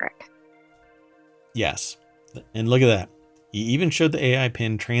Star Trek. Yes. And look at that. He even showed the AI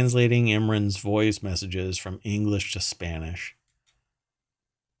pin translating Imran's voice messages from English to Spanish.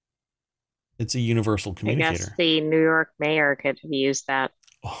 It's a universal communicator. I guess the New York mayor could have used that.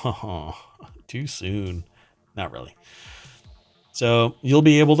 Oh, too soon. Not really. So you'll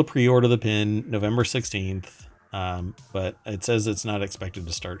be able to pre-order the pin November 16th, but it says it's not expected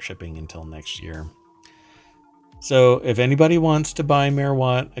to start shipping until next year. So if anybody wants to buy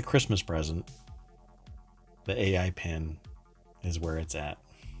Meerwat a Christmas present, the AI pin is where it's at.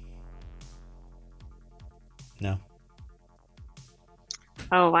 No?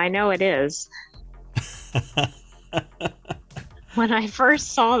 Oh, I know it is. When I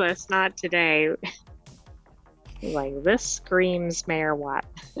first saw this, not today, like, this screams Meerwat.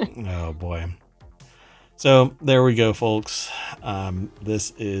 Oh boy. So there we go, folks.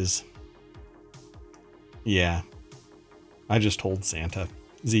 This is, yeah, I just told Santa.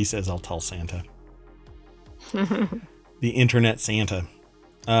 Z says I'll tell Santa. The internet Santa.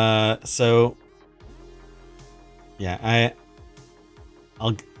 So yeah,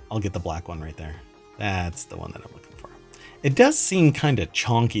 I'll get the black one right there. That's the one that I'm looking for. It does seem kind of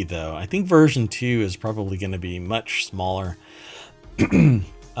chonky though. I think version 2 is probably going to be much smaller.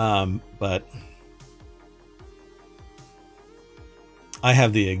 But I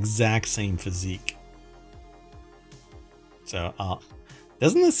have the exact same physique. So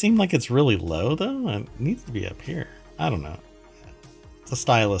doesn't this seem like it's really low though? It needs to be up here. I don't know. It's a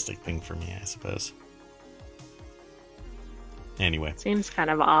stylistic thing for me, I suppose. Anyway. Seems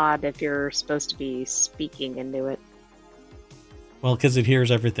kind of odd if you're supposed to be speaking into it. Well, because it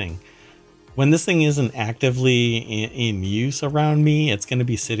hears everything. When this thing isn't actively in use around me, it's going to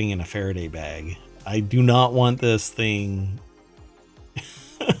be sitting in a Faraday bag. I do not want this thing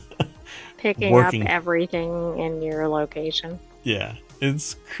picking working. Up everything in your location. Yeah,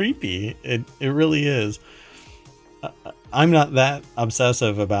 it's creepy. It really is. I'm not that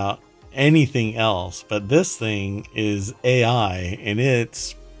obsessive about anything else, but this thing is AI, and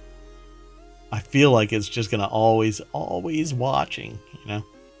I feel like it's just gonna always watching, you know.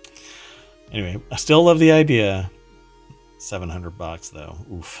 Anyway, I still love the idea. $700 though.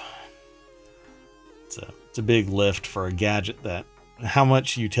 Oof. It's a big lift for a gadget that. How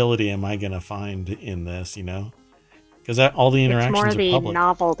much utility am I gonna find in this, you know? Because all the interactions are public. It's more the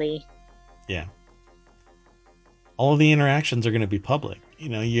novelty. Yeah. All of the interactions are going to be public. You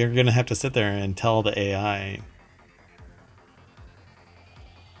know, you're going to have to sit there and tell the AI,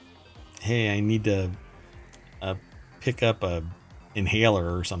 hey, I need to pick up a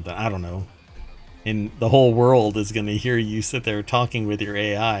inhaler or something. I don't know. And the whole world is going to hear you sit there talking with your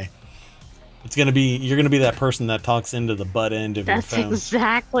AI. You're going to be that person that talks into the butt end of your phone. That's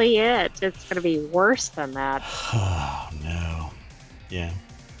exactly it. It's going to be worse than that. Oh, no. Yeah.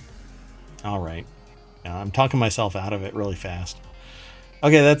 All right. Now, I'm talking myself out of it really fast.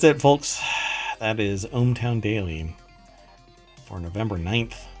 Okay, that's it, folks. That is ohmTown Daily for November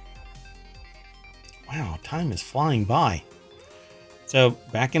 9th. Wow, time is flying by. So,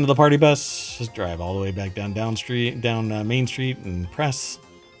 back into the party bus. Just drive all the way back down Main Street and press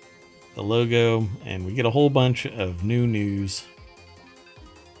the logo, and we get a whole bunch of new news.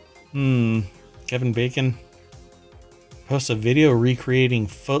 Kevin Bacon. posts a video recreating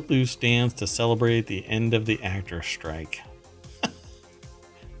Footloose dance to celebrate the end of the actor strike.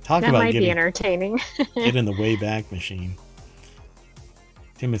 Talk that about might getting, be entertaining. get in the Wayback Machine.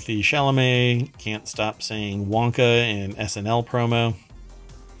 Timothy Chalamet can't stop saying Wonka in SNL promo.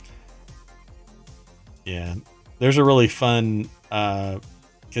 Yeah, there's a really fun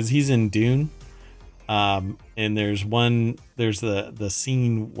because he's in Dune, and there's the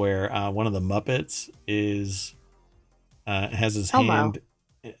scene where one of the Muppets is has his Elmo. hand.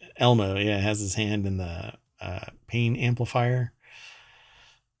 Elmo, yeah, has his hand in the pain amplifier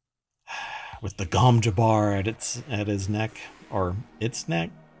with the Gom Jabbar at his neck or its neck.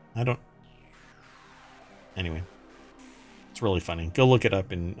 I don't. Anyway, it's really funny. Go look it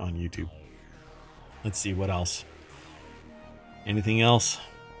up on YouTube. Let's see what else. Anything else?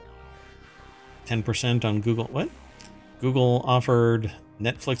 10% on Google. What? Google offered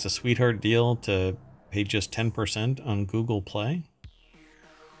Netflix a sweetheart deal to pay just 10% on Google Play.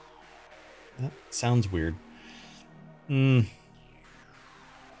 That sounds weird.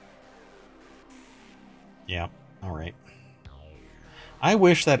 Yeah. All right. I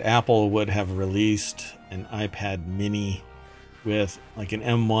wish that Apple would have released an iPad mini with like an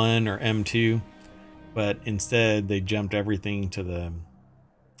M1 or M2, but instead they jumped everything to the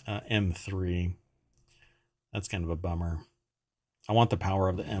M3. That's kind of a bummer. I want the power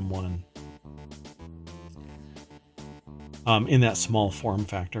of the M1 in that small form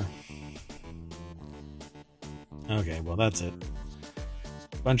factor. Okay, well that's it.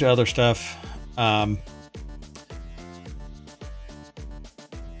 Bunch of other stuff.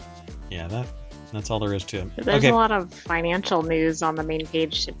 Yeah, that's all there is to it. There's a lot of financial news on the main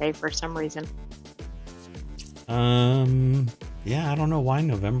page today for some reason. Yeah, I don't know why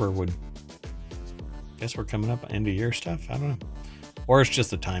November would. Guess we're coming up end of year stuff. I don't know, or it's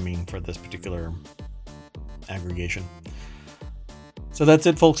just the timing for this particular aggregation. So that's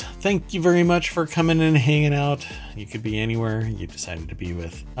it, folks. Thank you very much for coming and hanging out. You could be anywhere. You decided to be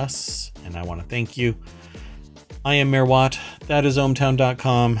with us, and I want to thank you. I am Mayor Watt. That is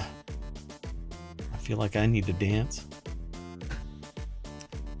ohmtown.com. I feel like I need to dance.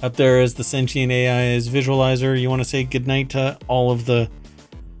 Up there is the Sentient AI's visualizer. You want to say goodnight to all of the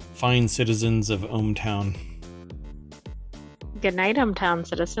fine citizens of ohmTown. Good night, ohmTown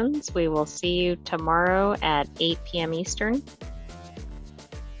citizens. We will see you tomorrow at 8 p.m. Eastern.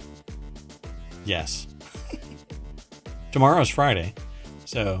 Yes. Tomorrow is Friday,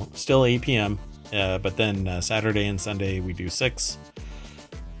 so still 8 p.m. But then Saturday and Sunday we do 6.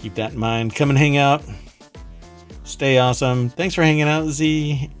 Keep that in mind. Come and hang out. Stay awesome. Thanks for hanging out,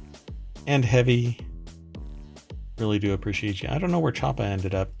 Z and Heavy. Really do appreciate you. I don't know where Choppa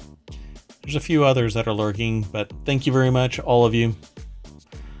ended up. There's a few others that are lurking, but thank you very much, all of you.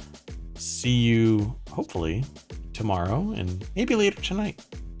 See you, hopefully, tomorrow and maybe later tonight.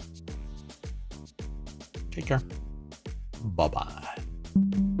 Take care. Bye-bye.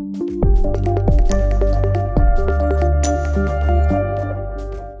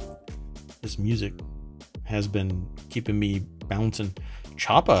 This music has been keeping me bouncing.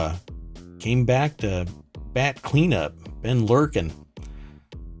 Choppa came back to bat cleanup. Been lurking.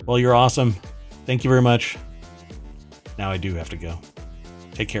 Well, you're awesome. Thank you very much. Now I do have to go.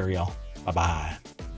 Take care, y'all. Bye-bye.